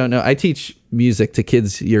you two don't know, I teach music to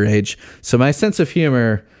kids your age, so my sense of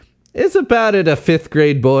humor is about at a 5th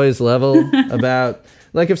grade boys level. About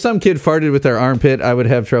like if some kid farted with their armpit, I would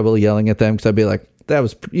have trouble yelling at them because I'd be like,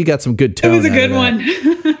 you got some good It tone. was a out good of that." one.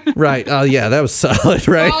 Right. Oh yeah, that was solid.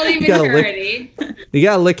 Right. all You gotta lick, maturity. you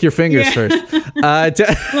gotta lick your fingers Yeah. first.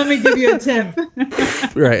 Let me give you a tip.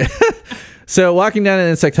 Right. So walking down an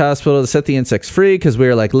insect hospital to set the insects free because we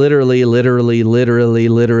were like literally, and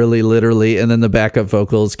then the backup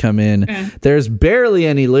vocals come in. Yeah. There's barely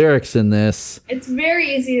any lyrics in this. It's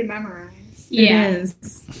very easy to memorize. Yeah, It is.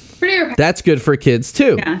 pretty repetitive. That's good for kids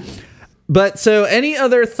too. Yeah. But so any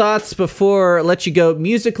other thoughts before I let you go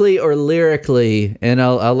musically or lyrically? And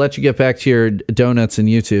I'll let you get back to your donuts and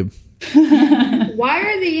YouTube. Why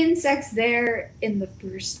are the insects there in the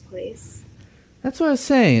first place? That's what I was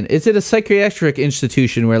saying. Is it a psychiatric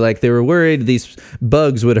institution where like they were worried these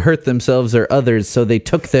bugs would hurt themselves or others, so they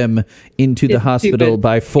took them into the hospital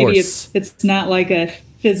by force? Maybe it's not like a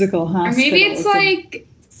physical Or hospital. maybe it's like a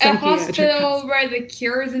psychiatric hospital where the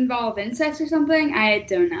cures involve insects or something. I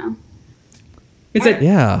don't know. It's a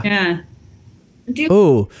Yeah. yeah.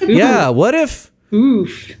 Oh, yeah. What if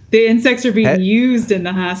Oof. The insects are being Eh. used in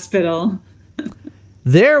the hospital.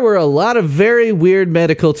 there were a lot of very weird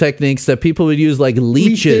medical techniques that people would use, like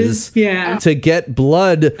leeches, Yeah. to get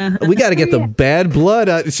blood? We got to get the bad blood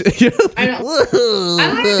out. I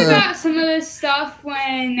learned about some of this stuff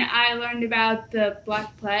when I learned about the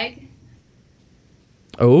Black Plague.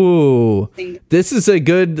 Oh, this is a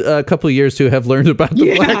good couple of years to have learned about the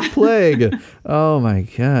Yeah. Black Plague. Oh my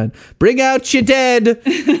God. Bring out your dead.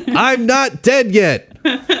 I'm not dead yet.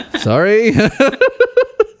 Sorry.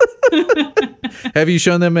 Have you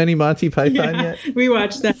shown them any Monty Python yet? We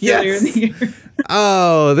watched that Yes. earlier in the year.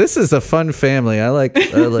 Oh, this is a fun family. I like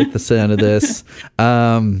the sound of this.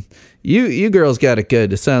 You girls got it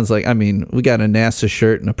good. It sounds like, we got a NASA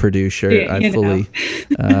shirt and a Purdue shirt. Yeah, I you fully,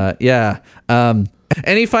 yeah.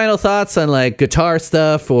 Any final thoughts on like guitar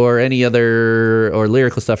stuff or any other or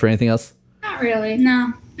lyrical stuff or anything else? Not really.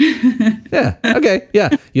 No. Yeah. Okay. Yeah.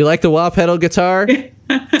 You like the wah pedal guitar?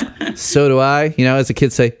 So do I. You know, as the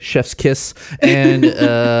kids say, chef's kiss. And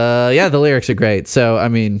yeah, the lyrics are great. So,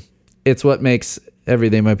 it's what makes every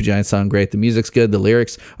They Might Be Giants song great. The music's good. The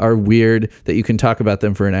lyrics are weird that you can talk about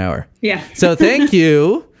them for an hour. Yeah. So thank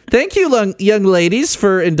you. Thank you, young ladies,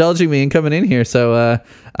 for indulging me and coming in here. So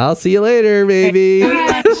I'll see you later, baby.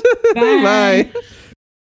 Bye.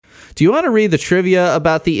 Do you want to read the trivia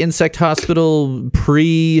about the insect hospital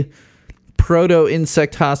proto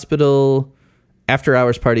insect hospital after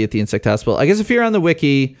hours party at the insect hospital? I guess if you're on the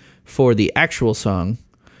wiki for the actual song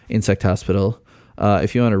Insect Hospital,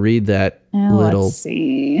 if you want to read that little Let's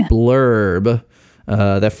see. blurb,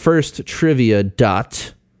 that first trivia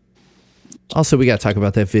dot. Also, we got to talk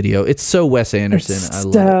about that video. It's so Wes Anderson. I love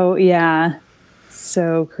it. So, yeah.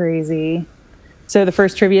 So crazy. So the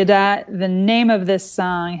first trivia dot, the name of this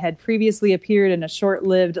song had previously appeared in a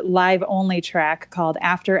short-lived live-only track called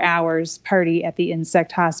After Hours Party at the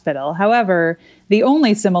Insect Hospital. However, the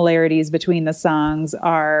only similarities between the songs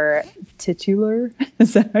are titular.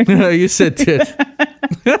 You said tit.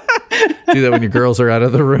 Do that when your girls are out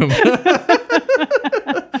of the room.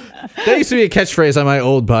 That used to be a catchphrase on my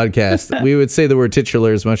old podcast. We would say the word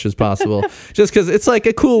titular as much as possible, just because it's like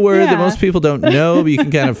a cool word that most people don't know, but you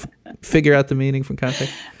can kind of figure out the meaning from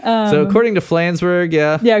context. So according to Flansburgh,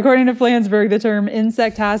 Yeah, according to Flansburgh, the term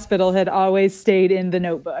insect hospital had always stayed in the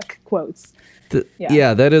notebook. Quotes.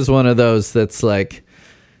 Yeah, that is one of those that's like,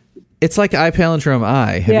 it's like I Palindrome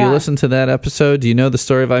I. Have you listened to that episode? Do you know the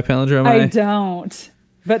story of I Palindrome I? I don't,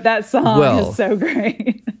 but that song is so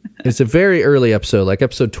great. It's a very early episode, like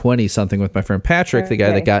episode 20 something with my friend Patrick, the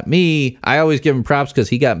guy that got me. I always give him props because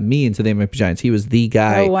he got me into the MIP Giants. He was the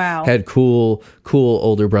guy. Oh, wow. Had cool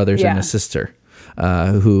older brothers and a sister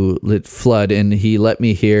who lit Flood, and he let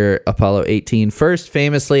me hear Apollo 18 first.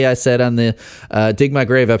 Famously, I said on the Dig My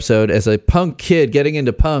Grave episode, as a punk kid getting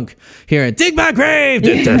into punk, hearing Dig My Grave!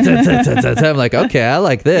 I'm like, okay, I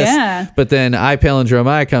like this. Yeah. But then I Palindrome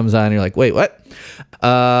I comes on, and you're like, wait, what?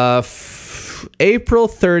 April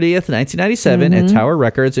 30th, 1997 at Tower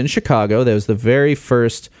Records in Chicago. That was the very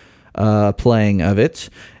first playing of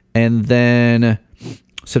it. And then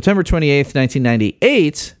September 28th,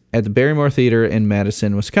 1998 at the Barrymore Theater in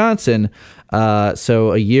Madison, Wisconsin.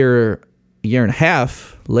 So a year and a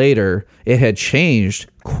half later, it had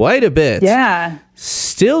changed quite a bit. Yeah.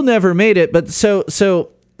 Still never made it. But so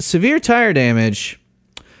Severe Tire Damage...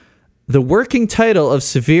 The working title of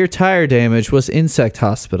Severe Tire Damage was Insect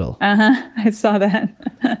Hospital. I saw that.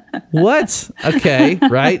 What? Okay,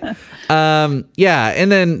 right. Yeah,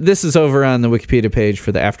 and then this is over on the Wikipedia page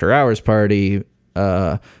for the After Hours Party.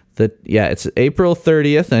 It's April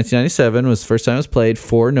 30th, 1997 was the first time it was played.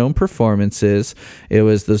 4 known performances. It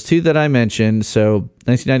was those 2 that I mentioned. So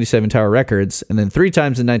 1997 Tower Records, and then 3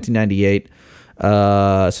 times in 1998.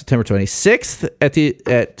 September 26th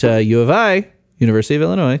at U of I, University of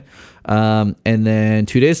Illinois. And then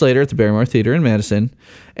 2 days later at the Barrymore Theater in Madison,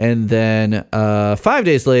 and then 5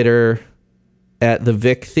 days later at the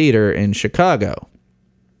Vic Theater in Chicago.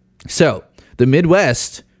 So the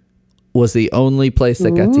Midwest was the only place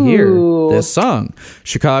that got to hear this song.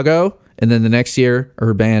 Chicago, and then the next year,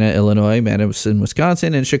 Urbana, Illinois, Madison,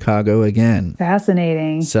 Wisconsin, and Chicago again.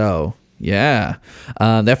 Fascinating. So... yeah.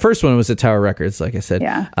 That first one was at Tower Records, like I said.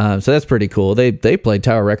 Yeah. So that's pretty cool. They played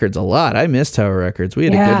Tower Records a lot. I miss Tower Records. We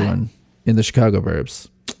had a good one in the Chicago burbs.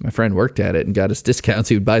 My friend worked at it and got us discounts.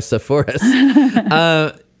 He would buy stuff for us.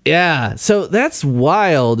 Yeah. So that's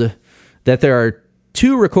wild that there are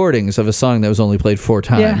 2 recordings of a song that was only played 4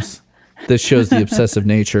 times. Yeah. This shows the obsessive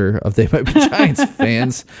nature of the Miami Giants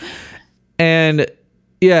fans. And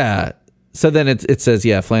yeah. So then it says,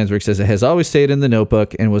 Flansburgh says it has always stayed in the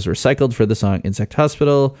notebook and was recycled for the song Insect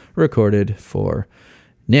Hospital, recorded for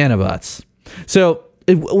Nanobots. So,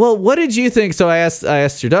 what did you think? So I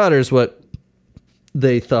asked your daughters what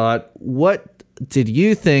they thought. What did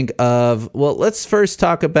you think of? Well, let's first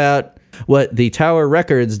talk about what the Tower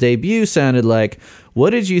Records debut sounded like.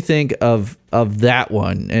 What did you think of that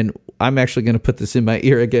one? And I'm actually going to put this in my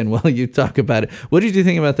ear again while you talk about it. What did you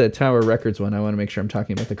think about that Tower Records one? I want to make sure I'm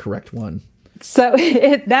talking about the correct one. So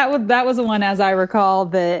that was the one, as I recall,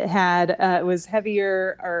 that had it was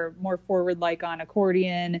heavier or more forward, like on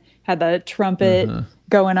accordion, had the trumpet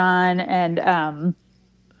going on, and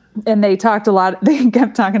they talked a lot. They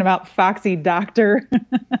kept talking about Foxy Doctor.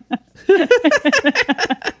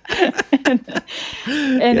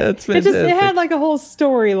 And it had like a whole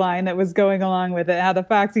storyline that was going along with it, how the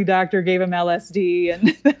Foxy Doctor gave him LSD and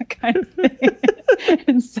that kind of thing.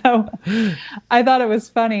 And so I thought it was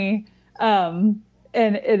funny. And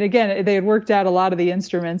again, they had worked out a lot of the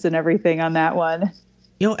instruments and everything on that one.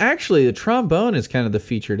 Actually, the trombone is kind of the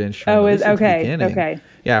featured instrument. Oh, is okay. Okay.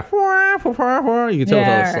 Yeah. You can tell with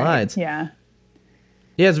all the slides. Yeah.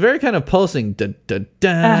 Yeah, it's very kind of pulsing. Dun, dun,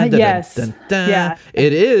 dun, yes. Dun, dun. Yeah.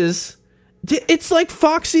 It is. It's like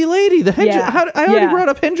Foxy Lady. I already brought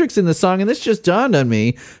up Hendrix in the song, and this just dawned on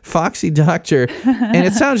me. Foxy Doctor. And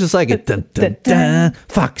it sounds just like it. Dun, dun, dun,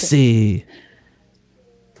 Foxy.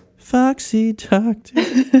 Foxy Doctor.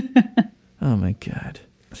 Oh, my God.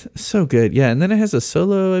 So good. Yeah, and then it has a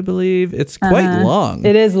solo, I believe. It's quite long.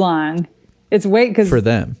 It is long. It's because for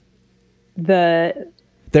them.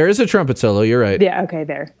 There is a trumpet solo. You're right. Yeah, okay,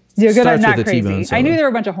 there. You're good. I'm not crazy. I knew there were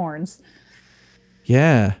a bunch of horns.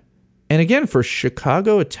 Yeah. And again, for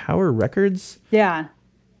Chicago, Tower Records. Yeah.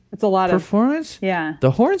 It's a lot of performance. yeah.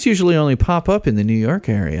 The horns usually only pop up in the New York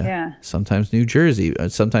area. Yeah. Sometimes New Jersey,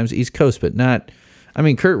 sometimes East Coast, but not. I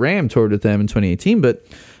mean, Kurt Ram toured with them in 2018, but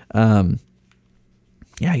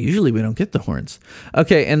yeah, usually we don't get the horns.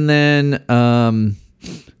 Okay, and then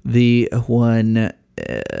the one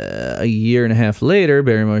a year and a half later,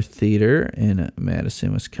 Barrymore Theater in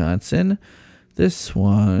Madison, Wisconsin. This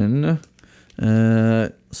one,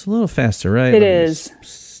 it's a little faster, right? It is.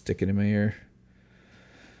 Stick it in my ear.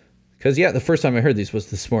 Because, yeah, the first time I heard these was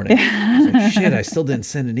this morning. I was like, shit, I still didn't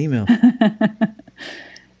send an email.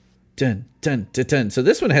 Dun, dun, dun, dun. So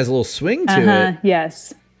this one has a little swing to it.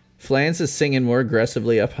 Yes. Flans is singing more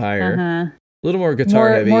aggressively up higher. A little more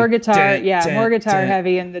guitar heavy. More guitar, Dun, dun, more guitar dun.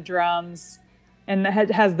 heavy in the drums. And it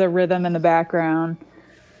has the rhythm in the background.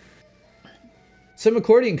 Some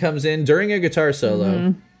accordion comes in during a guitar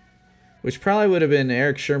solo, which probably would have been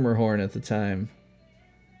Eric Schermerhorn at the time.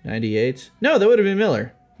 98? No, that would have been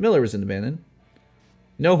Miller. Miller was in the band then.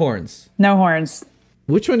 No horns. No horns.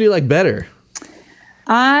 Which one do you like better?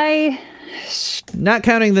 Not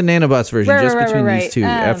counting the Nanobots version, just between these two,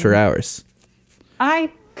 After Hours.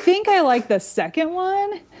 I think I like the second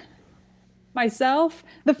one myself.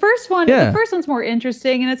 The first one's more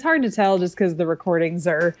interesting, and it's hard to tell just because the recordings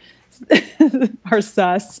are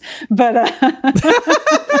sus. But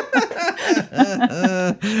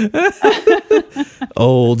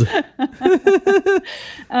old.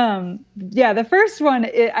 Yeah, the first one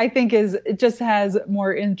I think it just has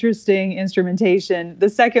more interesting instrumentation. The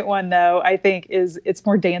second one, though, I think it's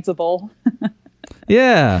more danceable.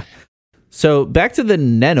 Yeah. So back to the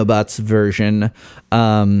Nanobots version.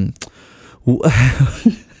 Do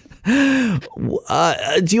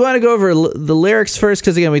you want to go over the lyrics first?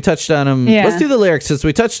 Because again, we touched on them. Yeah. Let's do the lyrics since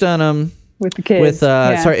we touched on them With the kids. with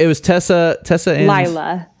sorry, it was Tessa and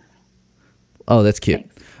Lila. Oh, that's cute. Thanks.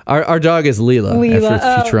 Our dog is Leela,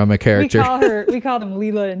 after Futurama character. We call them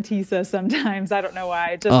Lila and Tisa sometimes. I don't know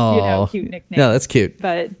why. Just cute nicknames. No, that's cute.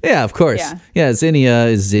 But yeah, of course. Yeah. Zinnia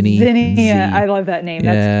is Zinny. Zinnia, I love that name.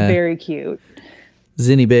 Yeah. That's very cute.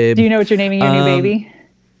 Zinny babe. Do you know what you're naming your new baby?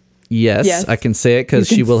 Yes, I can say it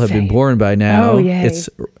because You she can will have been say born by now. Oh, yay. It's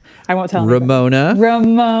I won't tell Ramona.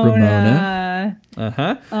 Ramona.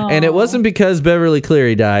 Uh-huh. And it wasn't because Beverly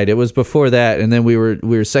Cleary died. It was before that. And then we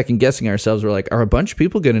were second guessing ourselves. We're like, are a bunch of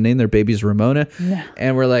people going to name their babies Ramona? No.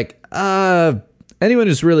 And we're like, anyone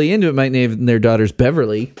who's really into it might name their daughters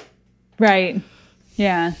Beverly. Right.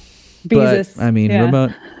 Yeah. But Beezus. I mean, Yeah.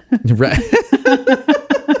 Ramona. Right.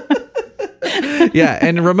 Yeah,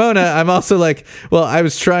 and Ramona, I'm also like, well, I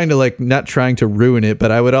was trying to not trying to ruin it,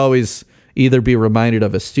 but I would always either be reminded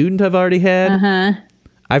of a student I've already had.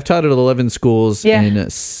 I've taught at 11 schools in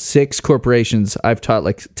 6 corporations. I've taught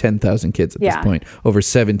 10,000 kids at this point over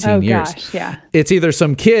 17 years. Gosh, yeah. It's either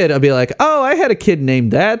some kid, I'll be like, oh, I had a kid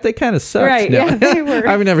named that. They kind of sucked. Right, No. yeah, they were.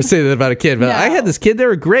 I would never say that about a kid, but No. I had this kid. They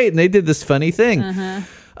were great, and they did this funny thing.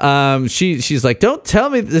 She's like, don't tell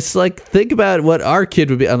me this. Think about what our kid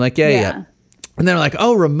would be. I'm like, yeah. And they're like,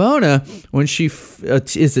 oh, Ramona, when she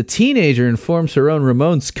is a teenager and forms her own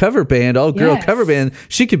Ramones cover band, all-girl cover band,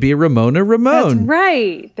 she could be Ramona Ramone. That's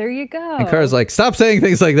right. There you go. And Cara's like, stop saying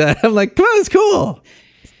things like that. I'm like, come on, it's cool.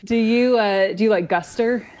 Do you like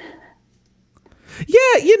Guster? Yeah,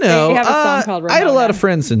 you have a song called I had a lot Ramona. of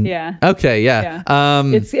friends. Yeah. Okay, yeah.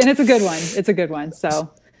 It's a good one. It's a good one. So.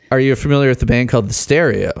 Are you familiar with the band called The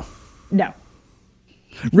Stereo? No.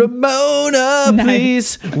 Ramona,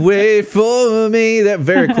 Nice. please wait for me. That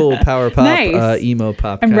very cool power pop, Nice. emo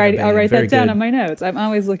pop. I'll kind of write band. that down Very on good. my notes. I'm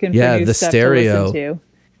always looking for Yeah, new The stuff Stereo. to listen to.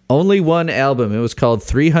 Only one album. It was called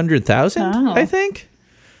 300,000, Oh. I think.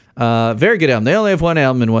 Very good album. They only have one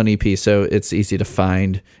album and one EP, so it's easy to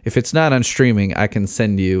find. If it's not on streaming, I can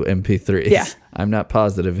send you MP3s. Yeah. I'm not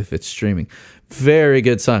positive if it's streaming. Very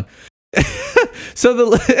good song.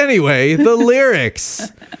 So anyway, the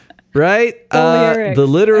lyrics, right? Lyrics. The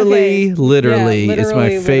literally Yeah, is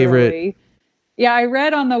my favorite. literally. Yeah, I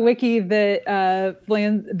read on the wiki that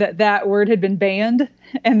that word had been banned,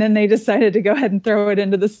 and then they decided to go ahead and throw it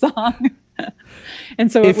into the song.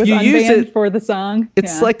 And so If it was you use unbanned it, for the song.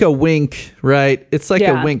 It's Yeah. like a wink, right? It's like a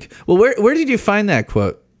Yeah. wink. Well, where did you find that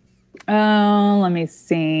quote? Oh, let me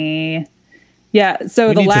see. Yeah, so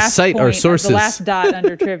We the need to last cite our point, sources. the last dot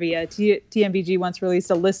under trivia, TMBG once released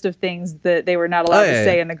a list of things that they were not allowed to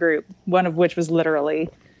say in the group, one of which was literally,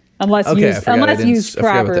 unless Okay, I used, forgot. I didn't- used I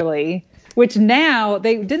forgot about that. properly. Which now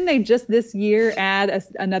they just this year add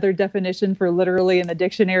another definition for literally in the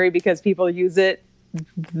dictionary because people use it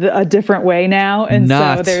a different way now, and so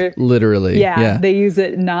Not they're literally. yeah, they use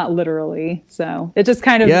it not literally. So it just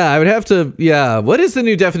kind of Yeah, I would have to. Yeah, what is the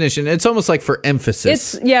new definition? It's almost like for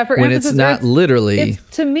emphasis. It's for when emphasis, it's or not literally.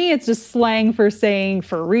 to me, it's just slang for saying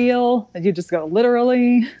for real. That you just go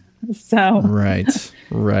literally. So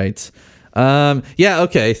Right. Yeah.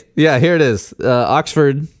 Okay. Yeah. Here it is.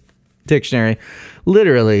 Oxford Dictionary.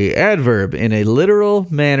 Literally, adverb in a literal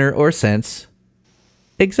manner or sense.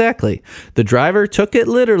 Exactly. The driver took it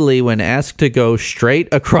literally when asked to go straight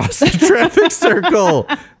across the traffic circle.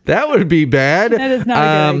 That would be bad. that is not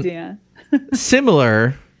a good idea.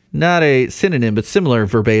 Similar, not a synonym, but similar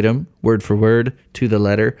verbatim, word for word, to the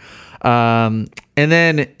letter. And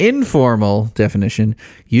then informal definition,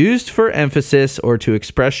 used for emphasis or to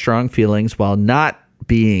express strong feelings while not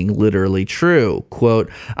being literally true. Quote,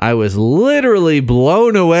 I was literally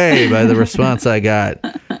blown away by the response I got.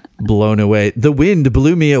 Blown away. The wind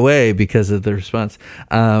blew me away because of the response.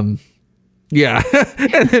 Yeah.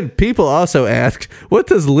 And then people also ask, what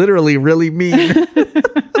does literally really mean?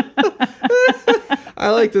 I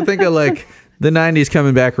like to think of like the 90s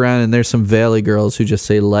coming back around, and there's some Valley girls who just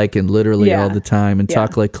say like and literally Yeah. all the time and Yeah.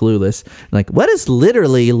 talk like Clueless. Like, what does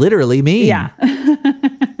literally mean? Yeah.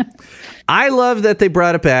 I love that they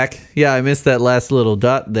brought it back. Yeah, I missed that last little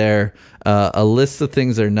dot there. A list of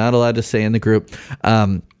things they're not allowed to say in the group.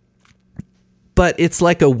 But it's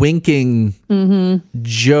like a winking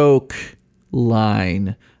joke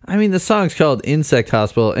line. I mean, the song's called Insect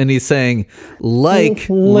Hospital, and he's saying like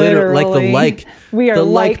Literally. We are the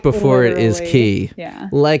like before it is literally. key. Yeah.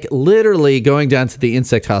 Like literally going down to the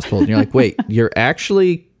insect hospital, and you're like, wait, you're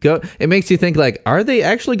actually it makes you think like, are they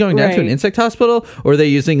actually going down to an Right. insect hospital, or are they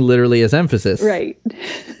using literally as emphasis? Right.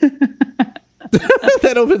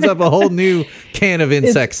 That opens up a whole new can of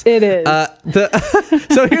insects. It is.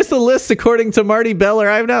 So here's the list according to Marty Beller.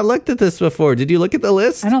 I've not looked at this before. Did you look at the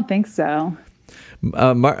list? I don't think so.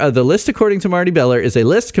 The list according to Marty Beller is a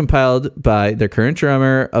list compiled by their current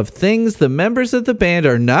drummer of things the members of the band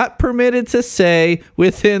are not permitted to say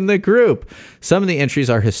within the group. Some of the entries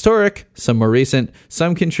are historic, some more recent,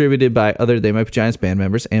 some contributed by other They Might Be Giants band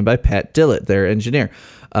members and by Pat Dillett, their engineer,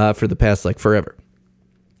 for the past like forever.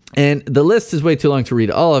 And the list is way too long to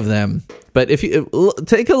read all of them. But if you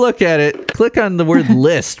take a look at it, click on the word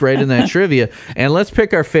list right in that trivia, and let's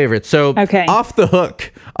pick our favorite. So Okay. Off the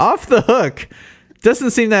hook.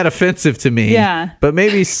 Doesn't seem that offensive to me. Yeah. But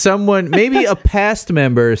maybe maybe a past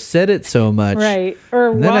member said it so much. Right. Or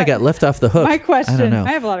And then I got left off the hook. My question. I don't know.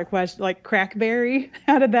 I have a lot of questions. Like crackberry.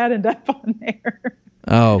 How did that end up on there?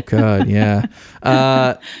 Oh, God, yeah.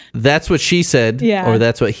 That's what she said, Yeah. or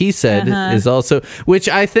that's what he said, is also, which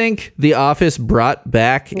I think The Office brought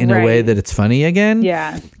back in a way Right. that it's funny again.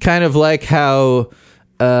 Yeah. Kind of like how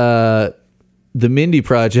the Mindy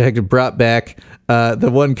Project brought back, the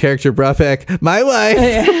one character brought back my wife,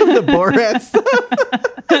 the Borat stuff.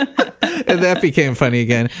 And that became funny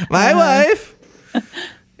again. My wife.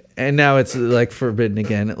 And now it's like forbidden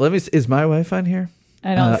again. Is my wife on here?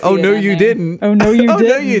 I don't. Oh, see no, it on you there. didn't. Oh no, you Oh, didn't.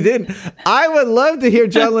 no, you didn't. I would love to hear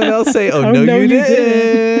John Linnell say, oh, no, you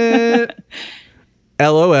didn't.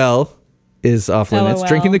 LOL is off limits. LOL.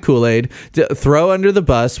 Drinking the Kool-Aid. Throw under the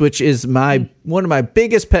bus, which is one of my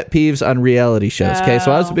biggest pet peeves on reality shows. Okay,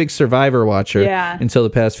 so I was a big Survivor watcher until the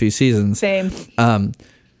past few seasons. Same.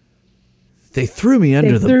 They threw me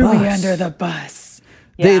under the Threw bus. me under the bus.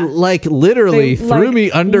 They Yeah. like literally They, threw like,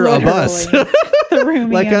 me under a bus. literally threw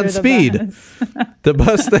me Like under on the Speed. bus. The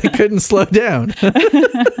bus that couldn't slow down.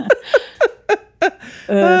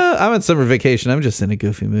 I'm on summer vacation. I'm just in a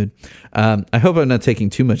goofy mood. I hope I'm not taking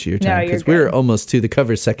too much of your No, time you're because we're good. almost to the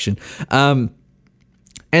cover section. And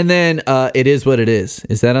then It Is What It Is.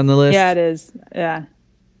 Is that on the list? Yeah, it is. Yeah.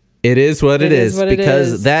 It is what it is, what it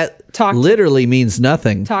because is. that Talk to- literally means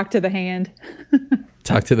nothing. Talk to the hand.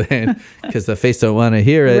 Talk to the hand because the face don't want to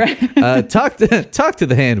hear it. Talk to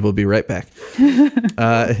the hand. We'll be right back.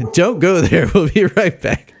 Don't go there. We'll be right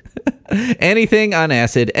back. Anything on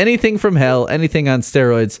acid, anything from hell, anything on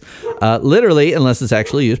steroids, literally, unless it's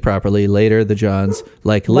actually used properly. Later, the Johns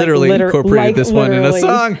literally incorporated this one in a literally.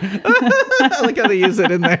 song. I like how they use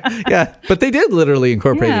it in there. Yeah, but they did literally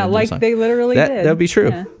incorporate it Yeah, in the like song. they literally that did. that'd be true.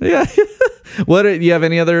 Yeah. Yeah. What do you have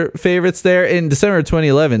any other favorites there? In December of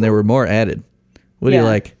 2011, there were more added. What do you Yeah.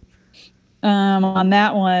 like? On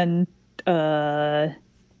that one,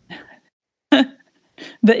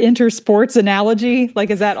 the intersports analogy. Like,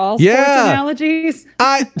 is that all sports Yeah. analogies?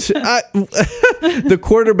 The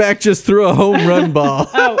quarterback just threw a home run ball.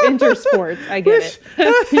 Oh, intersports. I get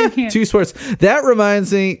it. You can't- Two sports. That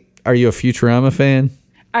reminds me. Are you a Futurama fan?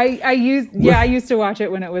 I used to watch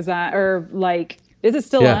it when it was on, or like Is it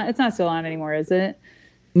still Yeah. on? It's not still on anymore, is it?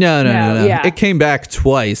 No. yeah. It came back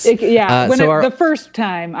twice. The first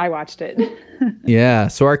time I watched it. Yeah,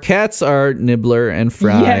 so our cats are Nibbler and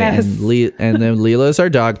Fry, Yes. and then Leela's our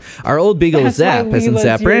dog. Our old beagle is Zap, That's why as in Leela's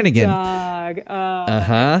Zap your Brannigan. Dog.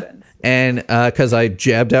 Uh-huh. And because I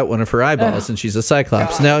jabbed out one of her eyeballs, and she's a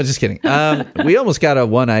Cyclops. No, just kidding. We almost got a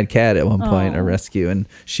one-eyed cat at one point, a rescue, and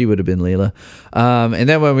she would have been Leela. And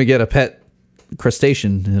then when we get a pet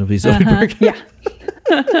crustacean, it'll be Zoidberg. Yeah.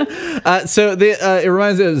 So it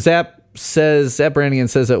reminds me of Zap Brannigan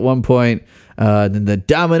says at one point, then the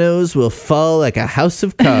dominoes will fall like a house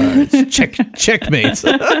of cards. Checkmate.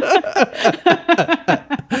 And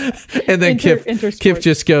then Kif Intersport.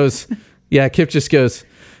 just goes,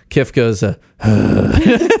 Kif goes,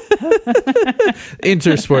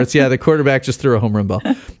 Intersports. Yeah, the quarterback just threw a home run ball.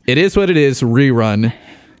 It is what it is. Rerun.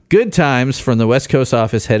 Good times from the West Coast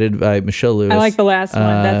office headed by Michelle Lewis. I like the last one.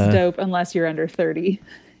 That's dope, unless you're under 30.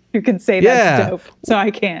 You can say that's dope. So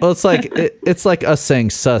I can't. Well, it's like us saying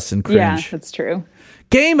sus and cringe. Yeah, that's true.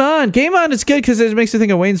 Game on is good because it makes you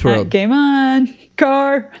think of Wayne's World. Game on,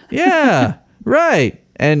 car. Yeah, right.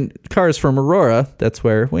 And Cars from Aurora. That's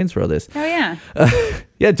where Wayne's World is. Oh, yeah.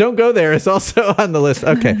 Yeah, Don't Go There is also on the list.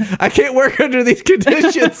 Okay, I can't work under these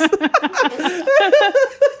conditions.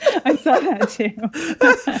 I saw that too.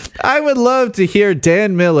 I would love to hear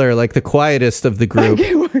Dan Miller, like the quietest of the group.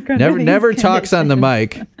 Never talks on the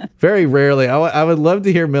mic. Very rarely. I would love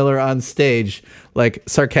to hear Miller on stage, like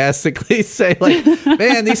sarcastically say, like,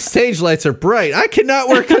 "Man, these stage lights are bright. I cannot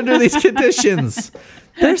work under these conditions."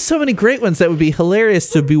 There's so many great ones that would be hilarious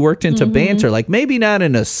to be worked into banter. Like maybe not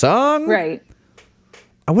in a song. Right.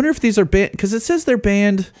 I wonder if these are banned because it says they're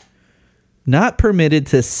banned. Not permitted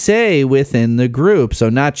to say within the group, so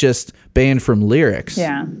not just banned from lyrics.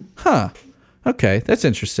 Yeah. Huh. Okay, that's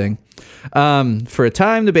interesting. For a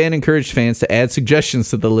time, the band encouraged fans to add suggestions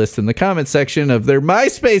to the list in the comment section of their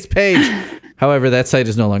MySpace page. However, that site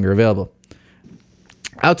is no longer available.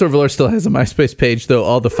 Outdoor Velour still has a MySpace page, though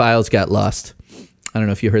all the files got lost. I don't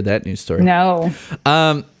know if you heard that news story. No.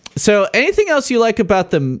 So anything else you like about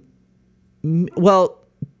the... Well,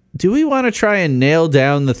 do we want to try and nail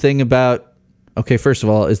down the thing about... Okay, first of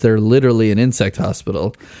all, is there literally an insect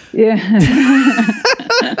hospital? Yeah.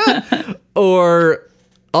 Or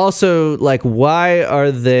also, like, why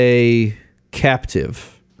are they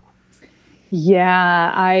captive?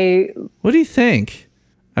 Yeah, What do you think?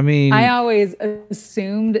 I mean... I always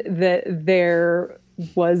assumed that there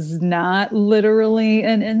was not literally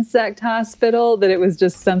an insect hospital, that it was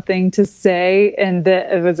just something to say, and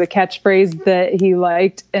that it was a catchphrase that he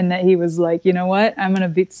liked, and that he was like, you know what, I'm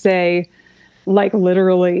going to say, like,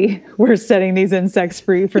 literally, we're setting these insects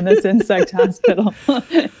free from this insect hospital.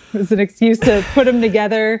 It was an excuse to put them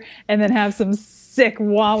together and then have some sick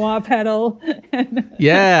wah-wah pedal.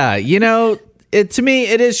 Yeah, to me,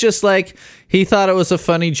 it is just like he thought it was a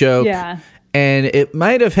funny joke. Yeah. And it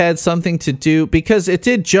might have had something to do because it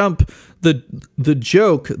did jump the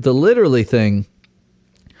joke, the literally thing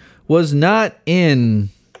was not in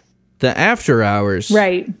the After Hours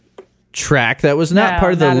track. That was not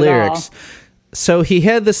part of the lyrics. So he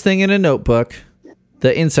had this thing in a notebook,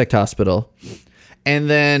 the insect hospital, and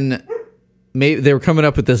then maybe they were coming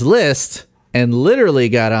up with this list and literally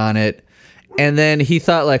got on it. And then he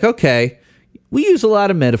thought, like, okay, we use a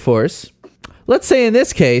lot of metaphors. Let's say in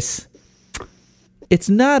this case, it's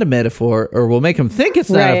not a metaphor, or we'll make them think it's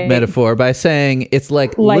not a metaphor by saying it's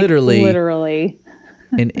like literally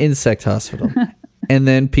an insect hospital. And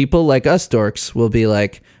then people like us dorks will be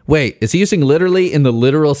like, wait, is he using literally in the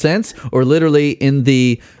literal sense or literally in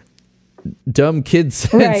the dumb kid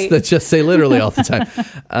sense that just say literally all the time?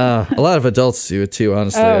 A lot of adults do it too,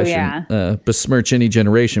 honestly. I shouldn't besmirch any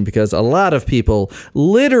generation because a lot of people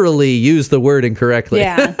literally use the word incorrectly.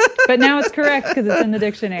 Yeah, but now it's correct because it's in the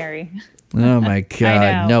dictionary. Oh my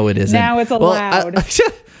God. No, it isn't. Now it's allowed. Well,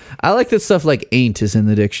 I like that stuff like ain't is in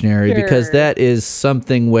the dictionary because that is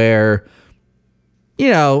something where,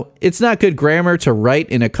 it's not good grammar to write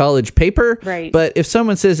in a college paper. Right. But if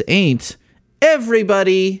someone says ain't,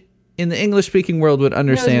 everybody in the English speaking world would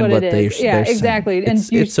understand what they're saying. Yeah, exactly. And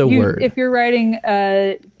it's a word. If you're writing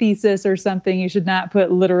a thesis or something, you should not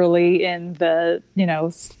put literally in the,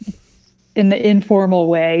 in the informal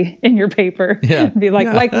way in your paper. Yeah. Be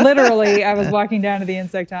like literally, I was walking down to the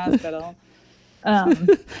insect hospital.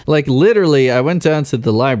 Like literally, I went down to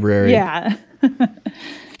the library. Yeah.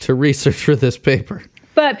 To research for this paper.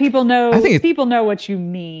 But people know. I think people know what you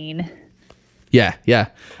mean. Yeah.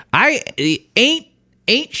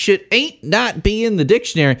 Ain't not be in the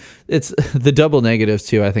dictionary. It's the double negatives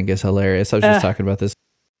too. I think is hilarious. I was just talking about this.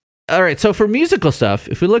 all right, so for musical stuff,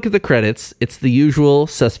 if we look at the credits, it's the usual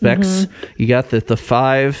suspects. You got the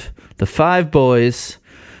five boys,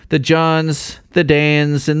 the Johns, the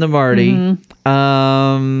Dans, and the Marty.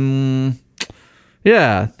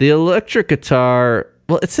 Yeah, the electric guitar.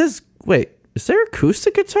 Well, it says, wait, is there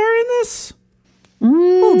acoustic guitar in this?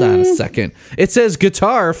 Hold on a second. It says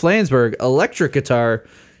guitar, Flansburgh, electric guitar,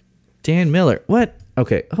 Dan Miller. What?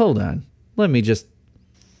 Okay, hold on. Let me just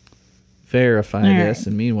verify this.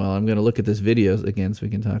 And meanwhile, I'm going to look at this video again so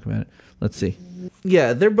we can talk about it. Let's see.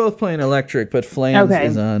 Yeah, they're both playing electric, but Flans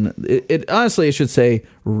is on. It honestly, it should say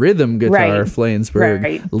rhythm guitar,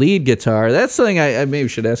 Flansburgh, lead guitar. That's something I maybe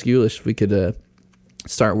should ask Eulish if we could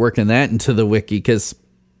start working that into the wiki, because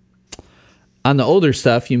on the older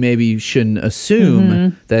stuff, you maybe shouldn't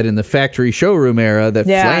assume that in the factory showroom era that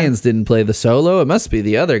Flans didn't play the solo. It must be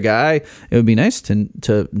the other guy. It would be nice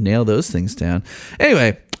to nail those things down.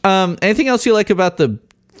 Anyway, anything else you like about the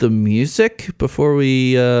music before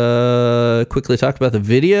we quickly talk about the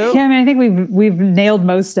video? Yeah, I mean, I think we've nailed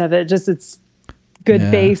most of it. Just it's good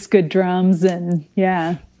bass, good drums, and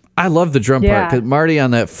I love the drum part, because Marty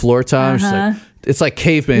on that floor tom, it's like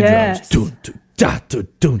caveman drums. Dun, dun, da, dun,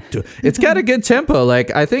 dun, dun. It's got a good tempo. Like,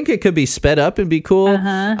 I think it could be sped up and be cool.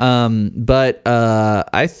 But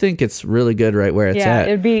I think it's really good right where it's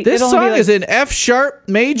at. This song is in F sharp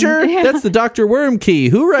major. That's the Dr. Worm key.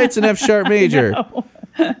 Who writes an F sharp major?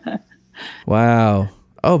 Wow.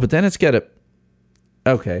 Oh, but then it's got a.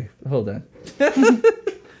 Okay, hold on.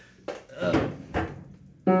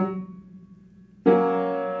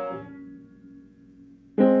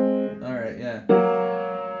 All right, yeah.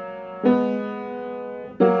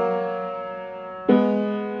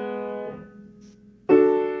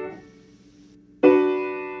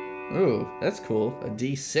 Ooh, that's cool. A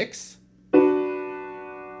D6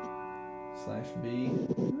 / B.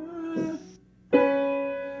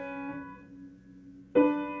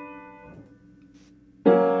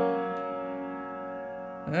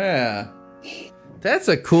 Yeah, that's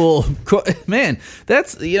a cool man.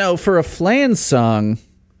 That's, for a Flans song,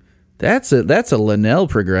 that's a Linnell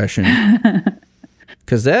progression,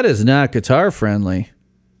 because that is not guitar friendly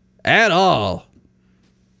at all.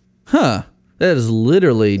 Huh? That is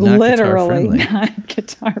literally not guitar friendly. Not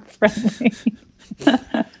guitar friendly.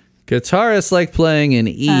 Guitarists like playing an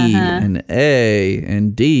E and A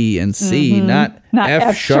and D and C, not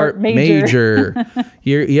F sharp major.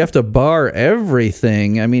 You have to bar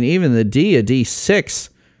everything. I mean, even the D, a D6.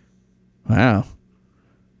 Wow.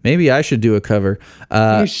 Maybe I should do a cover.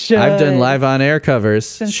 You should. I've done live on air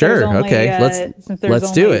covers. Sure. Okay.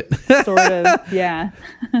 Let's do it. Sort of. Yeah.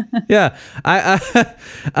 Yeah.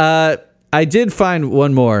 I did find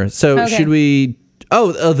one more. So should we?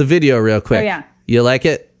 Oh, the video real quick. Oh, yeah. You like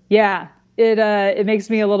it? Yeah, it makes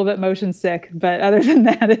me a little bit motion sick, but other than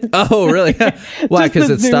that, it's really? Why? Because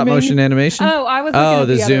it's stop motion animation. Oh, I was.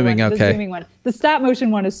 The zooming. One, okay, the zooming one. The stop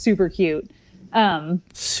motion one is super cute.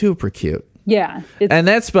 Super cute. Yeah, and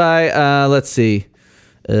that's by let's see,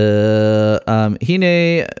 Hine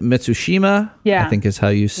Mitsushima. Yeah, I think is how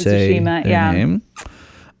you say their name.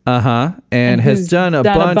 And has done a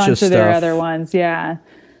bunch of stuff. Their other ones. Yeah,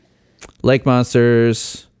 Lake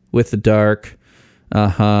Monsters, With the Dark.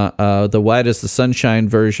 The Why Does the Sunshine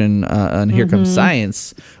version on Here Comes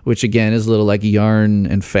Science, which again is a little like yarn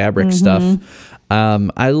and fabric stuff.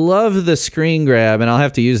 I love the screen grab, and I'll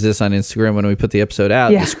have to use this on Instagram when we put the episode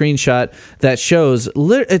out. The screenshot that shows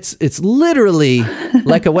it's literally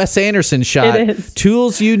like a Wes Anderson shot. It is.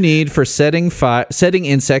 Tools you need for setting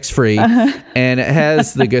insects free, and it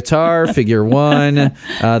has the guitar figure 1,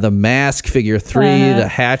 the mask figure 3, the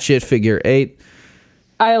hatchet figure 8.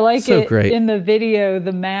 I like so it great. In the video,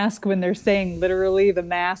 the mask, when they're saying literally, the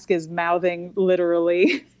mask is mouthing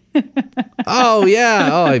literally. Oh, yeah.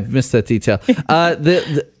 Oh, I missed that detail.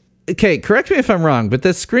 Okay, correct me if I'm wrong, but the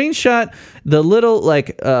screenshot, the little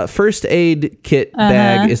first aid kit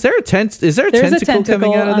bag, is there a tentacle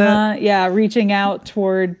coming out of that? Yeah, reaching out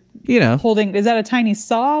toward, holding, is that a tiny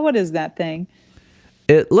saw? What is that thing?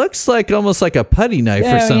 It looks like almost like a putty knife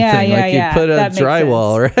or something. You put a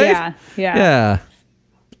drywall, right? Yeah.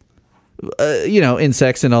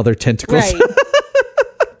 Insects and all their tentacles. Right.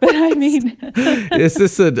 But I mean, is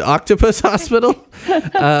this an octopus hospital?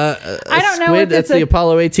 I don't know. Squid? That's the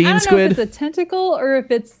Apollo 18 I don't squid. know if it's a tentacle or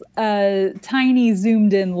if it's a tiny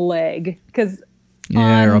zoomed in leg. Because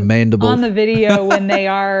or a mandible. On the video, when they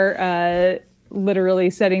are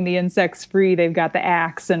literally setting the insects free, they've got the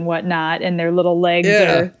axe and whatnot, and their little legs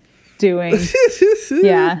are doing,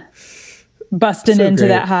 busting so into great.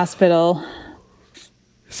 that hospital.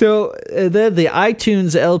 So then the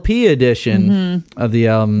iTunes LP edition of the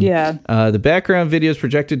album. Yeah. The background videos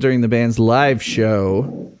projected during the band's live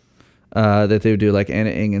show that they would do, like Anna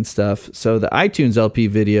Ing and stuff. So the iTunes LP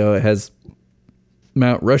video has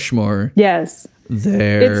Mount Rushmore Yes.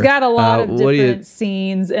 there. It's got a lot of what do you- different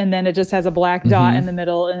scenes, and then it just has a black dot in the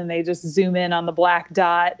middle, and then they just zoom in on the black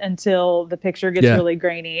dot until the picture gets Yeah. really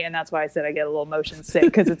grainy, and that's why I said I get a little motion sick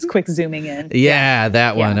because it's quick zooming in. Yeah,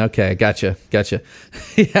 that one. Yeah. Okay, gotcha.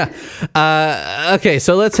 Yeah. Okay,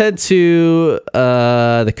 so let's head to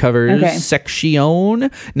the covers Okay. section.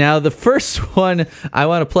 Now, the first one I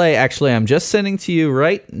want to play, actually, I'm just sending to you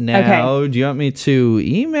right now. Okay. Do you want me to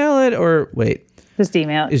email it or wait? Just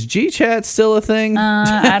email it. Is GChat still a thing?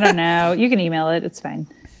 I don't know. You can email it. It's fine.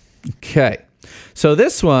 Okay. So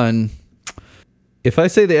this one, if I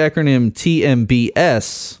say the acronym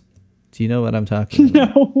TMBS, do you know what I'm talking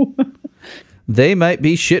about? No. They might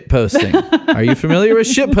be shitposting. Are you familiar with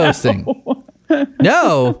shitposting?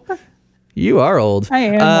 No. You are old. I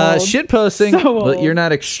am old. Shitposting. So Well, old. you're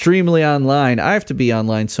not extremely online. I have to be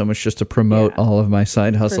online so much just to promote all of my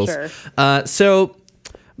side hustles. sure. So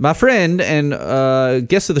my friend and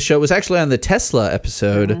guest of the show was actually on the Tesla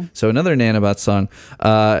episode. So another Nanobot song.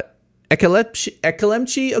 Ekalemchi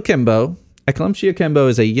Okembo. Ekalemchi Okembo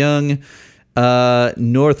is a young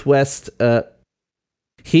Northwest.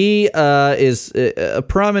 He is a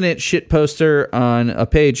prominent shit poster on a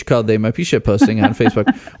page called They Might Be Shit Posting on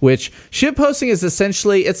Facebook, which shit posting is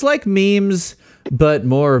essentially, it's like memes, but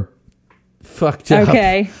more fucked up.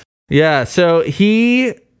 Okay. Yeah, so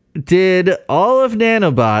he did all of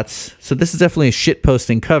Nanobots. So this is definitely a shit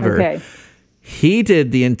posting cover. Okay. He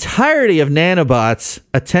did the entirety of Nanobots,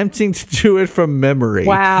 attempting to do it from memory.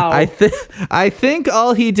 Wow. I think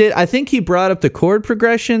all he did, I think he brought up the chord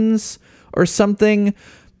progressions or something,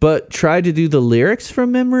 but tried to do the lyrics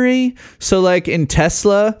from memory. So like in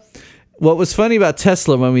Tesla, what was funny about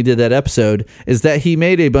Tesla when we did that episode is that he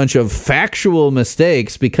made a bunch of factual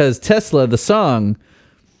mistakes because Tesla, the song,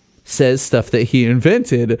 says stuff that he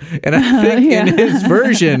invented. And I think in his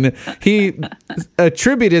version, he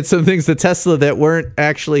attributed some things to Tesla that weren't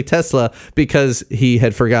actually Tesla because he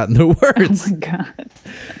had forgotten the words. Oh my God.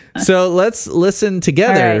 So let's listen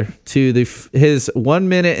together All right. to his 1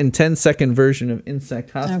 minute and 10-second version of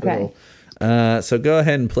Insect Hospital. So go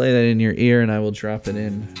ahead and play that in your ear and I will drop it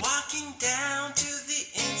in. Walking down to the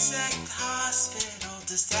insect hospital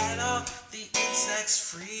to set all the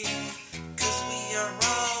insects free. 'Cause we are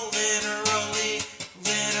all literally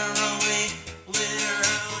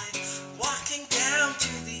walking down to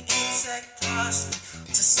the insect hospital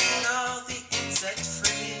to set all the insects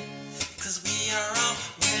free. 'Cause we are all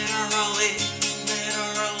literally.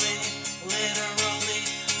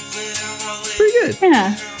 Pretty good.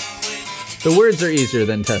 Yeah. The words are easier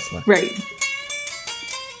than Tesla. Right.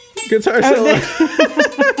 Guitar solo.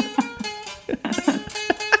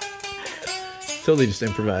 Totally just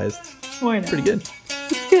improvised. Why not? Pretty good.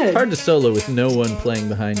 It's good. Hard to solo with no one playing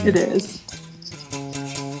behind you. It is.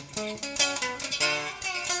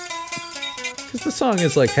 Because the song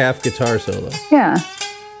is like half guitar solo. Yeah.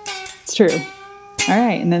 It's true. All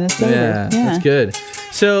right. And then it's over. Yeah, that's good.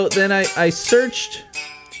 So then I searched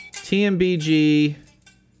TMBG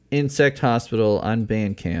Insect Hospital on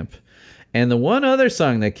Bandcamp. And the one other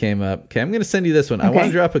song that came up, okay, I'm going to send you this one. I want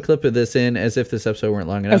to drop a clip of this in as if this episode weren't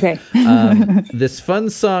long enough. Okay. This fun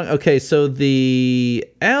song. Okay, so the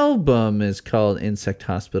album is called Insect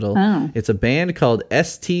Hospital. Oh. It's a band called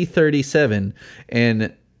ST37.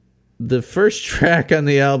 And the first track on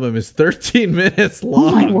the album is 13 minutes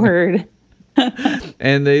long. Oh my word.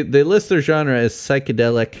 And they list their genre as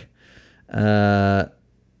psychedelic.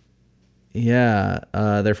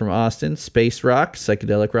 They're from Austin. Space rock,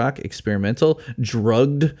 psychedelic rock, experimental,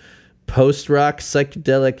 drugged, post rock,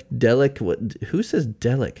 psychedelic, delic. What? Who says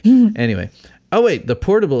delic? Anyway. Oh wait, the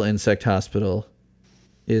Portable Insect Hospital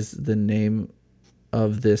is the name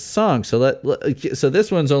of this song. So so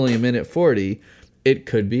this one's only 1:40. It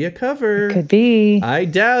could be a cover. Could be. I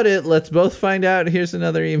doubt it. Let's both find out. Here's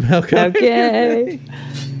another email coming. Okay.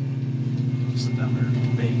 Sit down there,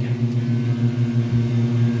 bacon.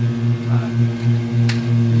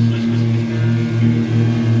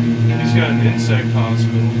 He's got an insect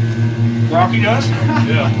hospital. Rocky does?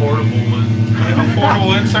 Yeah, a portable one. A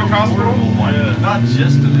portable insect hospital? Yeah. Not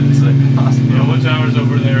just an insect hospital. Yeah, one time I was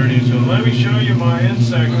over there and he said, let me show you my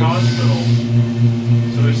insect hospital.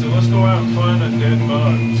 So he said, let's go out and find a dead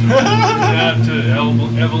bug. So we went out to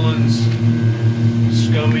Evelyn's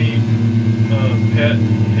scummy pet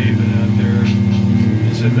haven out there.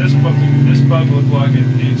 He said, this bug looked like it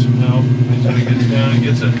needs some help. And so he gets down and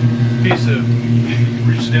gets a piece of, he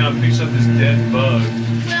reaches down and picks up this dead bug.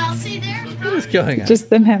 Well, see, there's What is going on? Just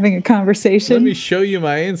them having a conversation. Let me show you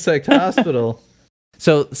my insect hospital.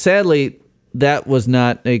 So sadly, that was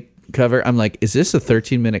not a cover. I'm like, is this a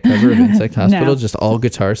 13-minute cover of Insect Hospital? No. Just all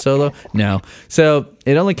guitar solo? No. So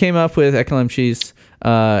it only came up with Ekalamchi's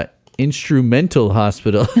Instrumental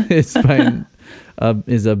Hospital. It's by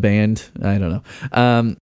is a band. I don't know.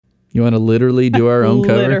 You want to literally do our own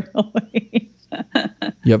cover? Literally.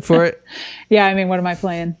 You up for it? Yeah, I mean, what am I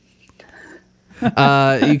playing?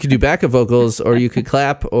 You could do backup vocals, or you could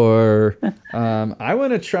clap, or I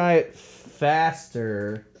want to try it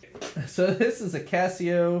faster. So this is a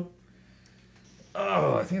Casio.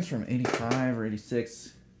 Oh, I think it's from 85 or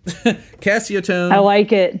 86. Casio Tone. I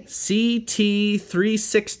like it.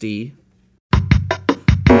 CT360.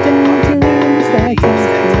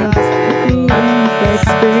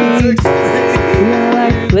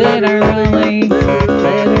 Literally.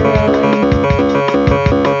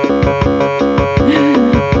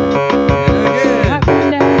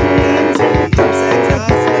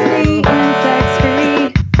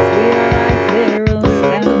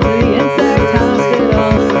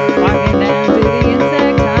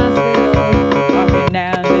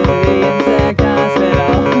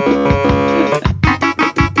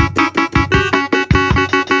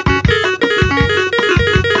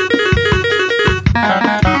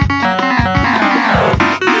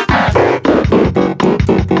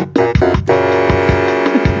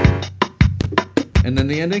 And then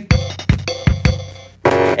the ending?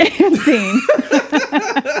 And scene.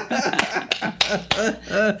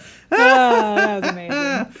 Oh, that was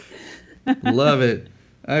amazing. Love it.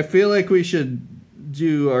 I feel like we should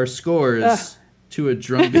do our scores to a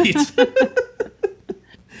drum beat.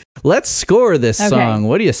 Let's score this song.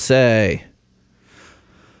 What do you say?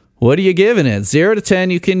 What are you giving it? 0 to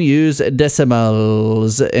 10, you can use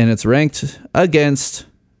decimals, and it's ranked against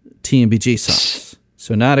TMBG songs.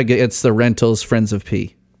 So not against the Rentals Friends of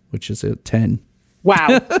P, which is a 10.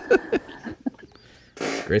 Wow.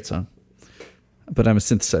 Great song. But I'm a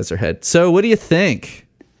synthesizer head. So what do you think?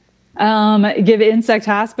 Give Insect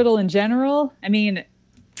Hospital in general. I mean,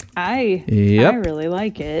 I really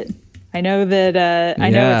like it. I know that I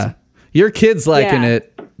know it's, your kids liking it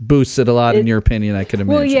boosts it a lot in your opinion, I could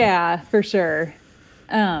imagine. well, yeah, for sure.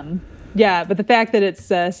 Yeah, but the fact that it's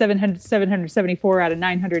 774 out of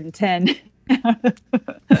 910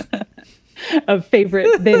 of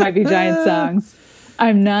favorite They Might Be Giant songs,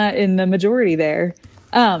 I'm not in the majority there.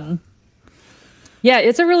 Yeah,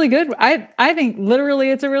 it's a really good. I think literally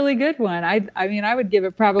it's a really good one. I mean, I would give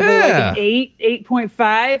it probably like an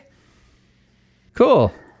 8.5.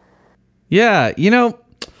 Cool. Yeah, you know,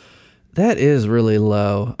 that is really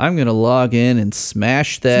low. I'm gonna log in and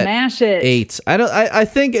smash that. Smash it. 8. I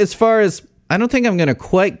think as far as I don't think I'm gonna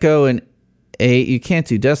quite go an 8. You can't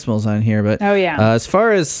do decimals on here, but as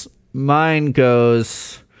far as mine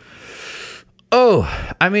goes,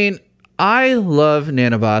 I mean, I love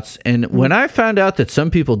nanobots, and when I found out that some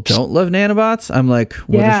people don't love nanobots, I'm like,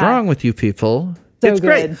 what is wrong with you people? So it's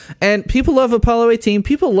great. And people love Apollo 18.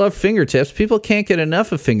 People love fingertips. People can't get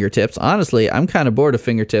enough of fingertips. Honestly, I'm kind of bored of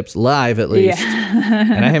fingertips live, at least.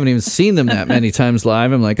 Yeah. And I haven't even seen them that many times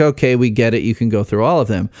live. I'm like, okay, we get it. You can go through all of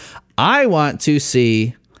them. I want to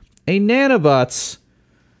see a Nanobots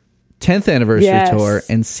 10th anniversary tour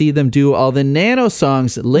and see them do all the Nano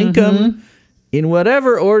songs, link them in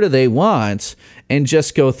whatever order they want, and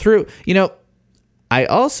just go through. You know, I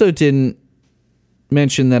also didn't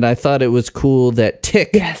mention that I thought it was cool that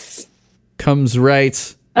Tick comes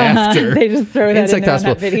right after. They just throw that Insect in there on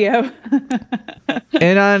Hospital. that video.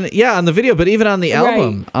 And on the video, but even on the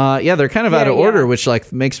album, they're kind of out of order, which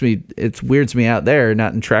like makes me, it weirds me out there,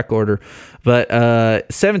 not in track order. But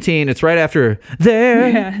 17, it's right after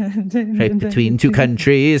there, right between two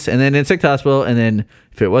countries, and then Insect Hospital, and then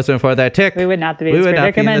if it wasn't for that Tick, we would not be in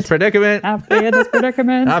this predicament. Not be in this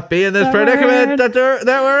predicament. Not be in this predicament that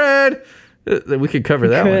we're in. We could cover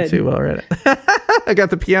that one too while we're at it. I got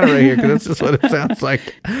the piano right here because that's just what it sounds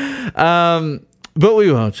like. But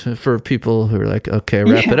we won't, for people who are like, okay,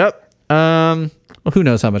 wrap it up. Well, who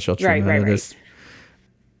knows how much I'll trim out of this.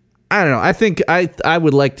 I don't know. I think I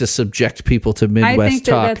would like to subject people to Midwest I think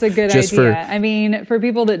talk. That's a good idea. I mean, for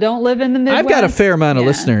people that don't live in the Midwest. I've got a fair amount of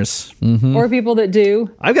listeners. Mm-hmm. Or people that do.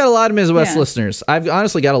 I've got a lot of Midwest listeners. I've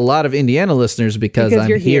honestly got a lot of Indiana listeners because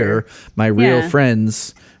I'm here. My real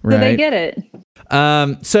friends. Right? So they get it.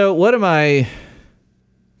 So what am I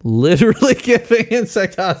Literally giving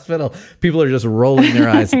Insect Hospital. People are just rolling their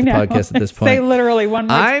eyes at the podcast at this point. Say literally one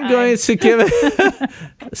more time. I'm going to give it.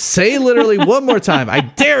 Say literally one more time. I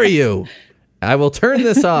dare you. I will turn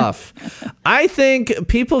this off. I think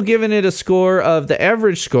people giving it a score of the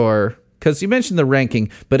average score, because you mentioned the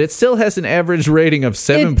ranking, but it still has an average rating of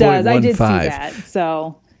 7.15. It does. I did see that.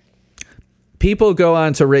 So people go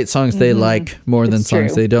on to rate songs they like more than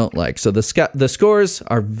songs they don't like. So the scores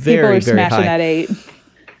are very, people are very smashing high. that 8.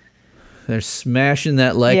 They're smashing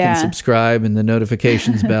that like and subscribe and the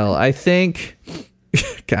notifications bell. I think,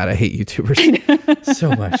 God, I hate YouTubers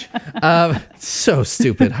so much. So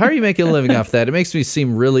stupid. How are you making a living off that? It makes me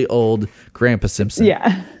seem really old, Grandpa Simpson.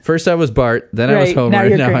 Yeah. First I was Bart, then I was Homer, now and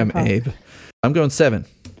you're now Grandpa. I'm Abe. I'm going 7.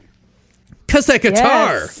 Because that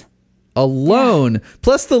guitar alone,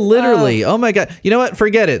 plus the literally. Oh my God. You know what?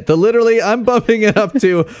 Forget it. The literally, I'm bumping it up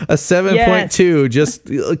to a 7.2 just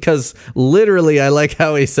because literally I like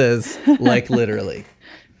how he says, like literally.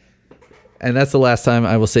 And that's the last time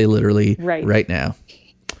I will say literally right now.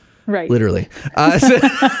 Right. Literally.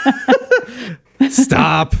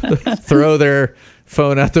 Stop. Throw their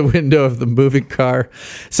phone out the window of the moving car.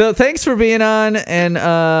 So thanks for being on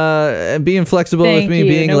and being flexible with me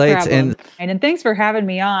being no late. problem. And thanks for having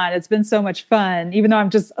me on. It's been so much fun, even though I'm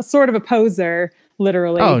just a sort of a poser,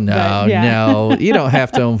 literally. Oh, no, but, no. You don't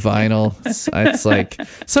have to own vinyl. It's like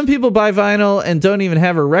some people buy vinyl and don't even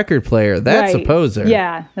have a record player. That's a poser.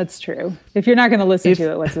 Yeah, that's true. If you're not going to listen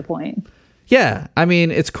to it, what's the point? Yeah, I mean,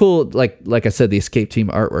 it's cool. Like I said, the Escape Team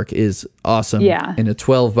artwork is awesome. Yeah. In a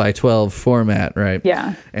 12 by 12 format, right?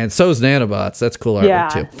 Yeah. And so's Nanobots. That's cool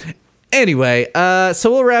artwork too. Anyway,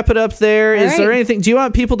 so we'll wrap it up there. Is there anything? Do you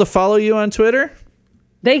want people to follow you on Twitter?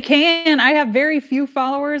 They can. I have very few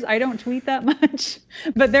followers. I don't tweet that much,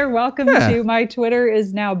 but they're welcome to. My Twitter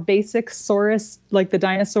is now Basicsaurus, like the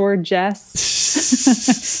dinosaur Jess.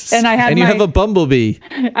 And I have you have a bumblebee.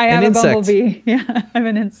 I have an a bumblebee. Yeah, I have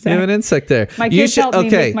an insect. You have an insect there. My kids helped me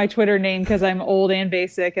make my Twitter name because I'm old and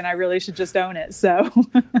basic, and I really should just own it. So,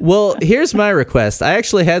 well, here's my request. I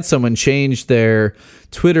actually had someone change their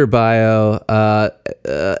Twitter bio.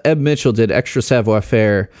 Eb Mitchell did Extra Savoir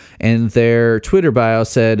Faire, and their Twitter bio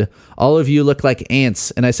said, "All of you look like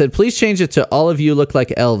ants." And I said, "Please change it to all of you look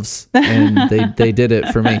like elves." And they did it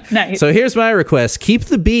for me. Nice. So here's my request. Keep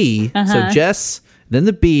the B. So Jess, then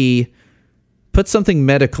the B. Put something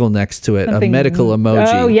medical next to it. A medical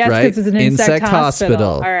emoji. Oh, yes, right? Because it's an insect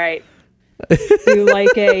hospital. All right. Do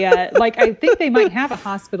like a I think they might have a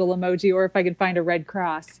hospital emoji, or if I could find a Red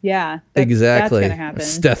Cross. Yeah, exactly. That's gonna happen.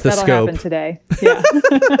 Stethoscope. That'll happen today. Yeah.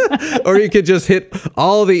 Or you could just hit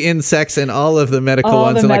all the insects and all of the medical all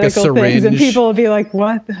ones the in like a medical syringe, things, and people will be like,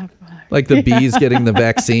 "What the fuck?" Like the bees getting the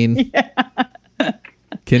vaccine.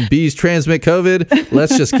 Can bees transmit COVID?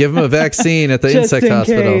 Let's just give them a vaccine at the Just insect in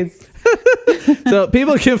hospital. case. So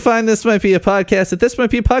people can find This Might Be a Podcast at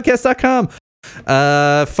thismightbeapodcast.com.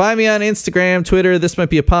 Find me on Instagram, Twitter. This Might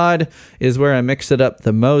Be a Pod is where I mix it up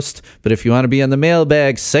the most. But if you want to be on the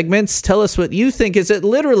mailbag segments, tell us what you think. Is it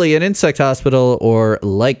literally an insect hospital or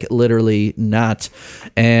like literally not?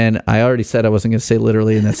 And I already said I wasn't going to say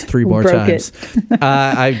literally, and that's 3 more times.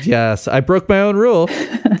 I broke my own rule.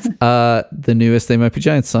 The newest They Might Be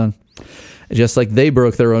Giants song. Just like they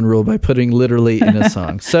broke their own rule by putting literally in a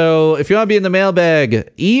song. So if you want to be in the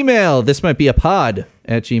mailbag, email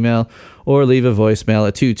thismightbeapod@gmail.com or leave a voicemail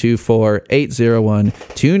at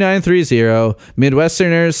 224-801-2930.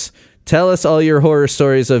 Midwesterners, tell us all your horror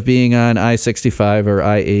stories of being on I-65 or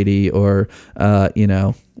I-80 or,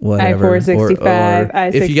 whatever. I-465,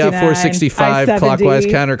 I-69, if you got 465 I-70, clockwise,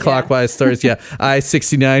 counterclockwise stories,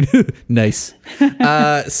 I-69, nice.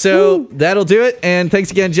 So that'll do it. And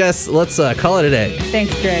thanks again, Jess. Let's call it a day.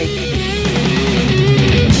 Thanks, Greg.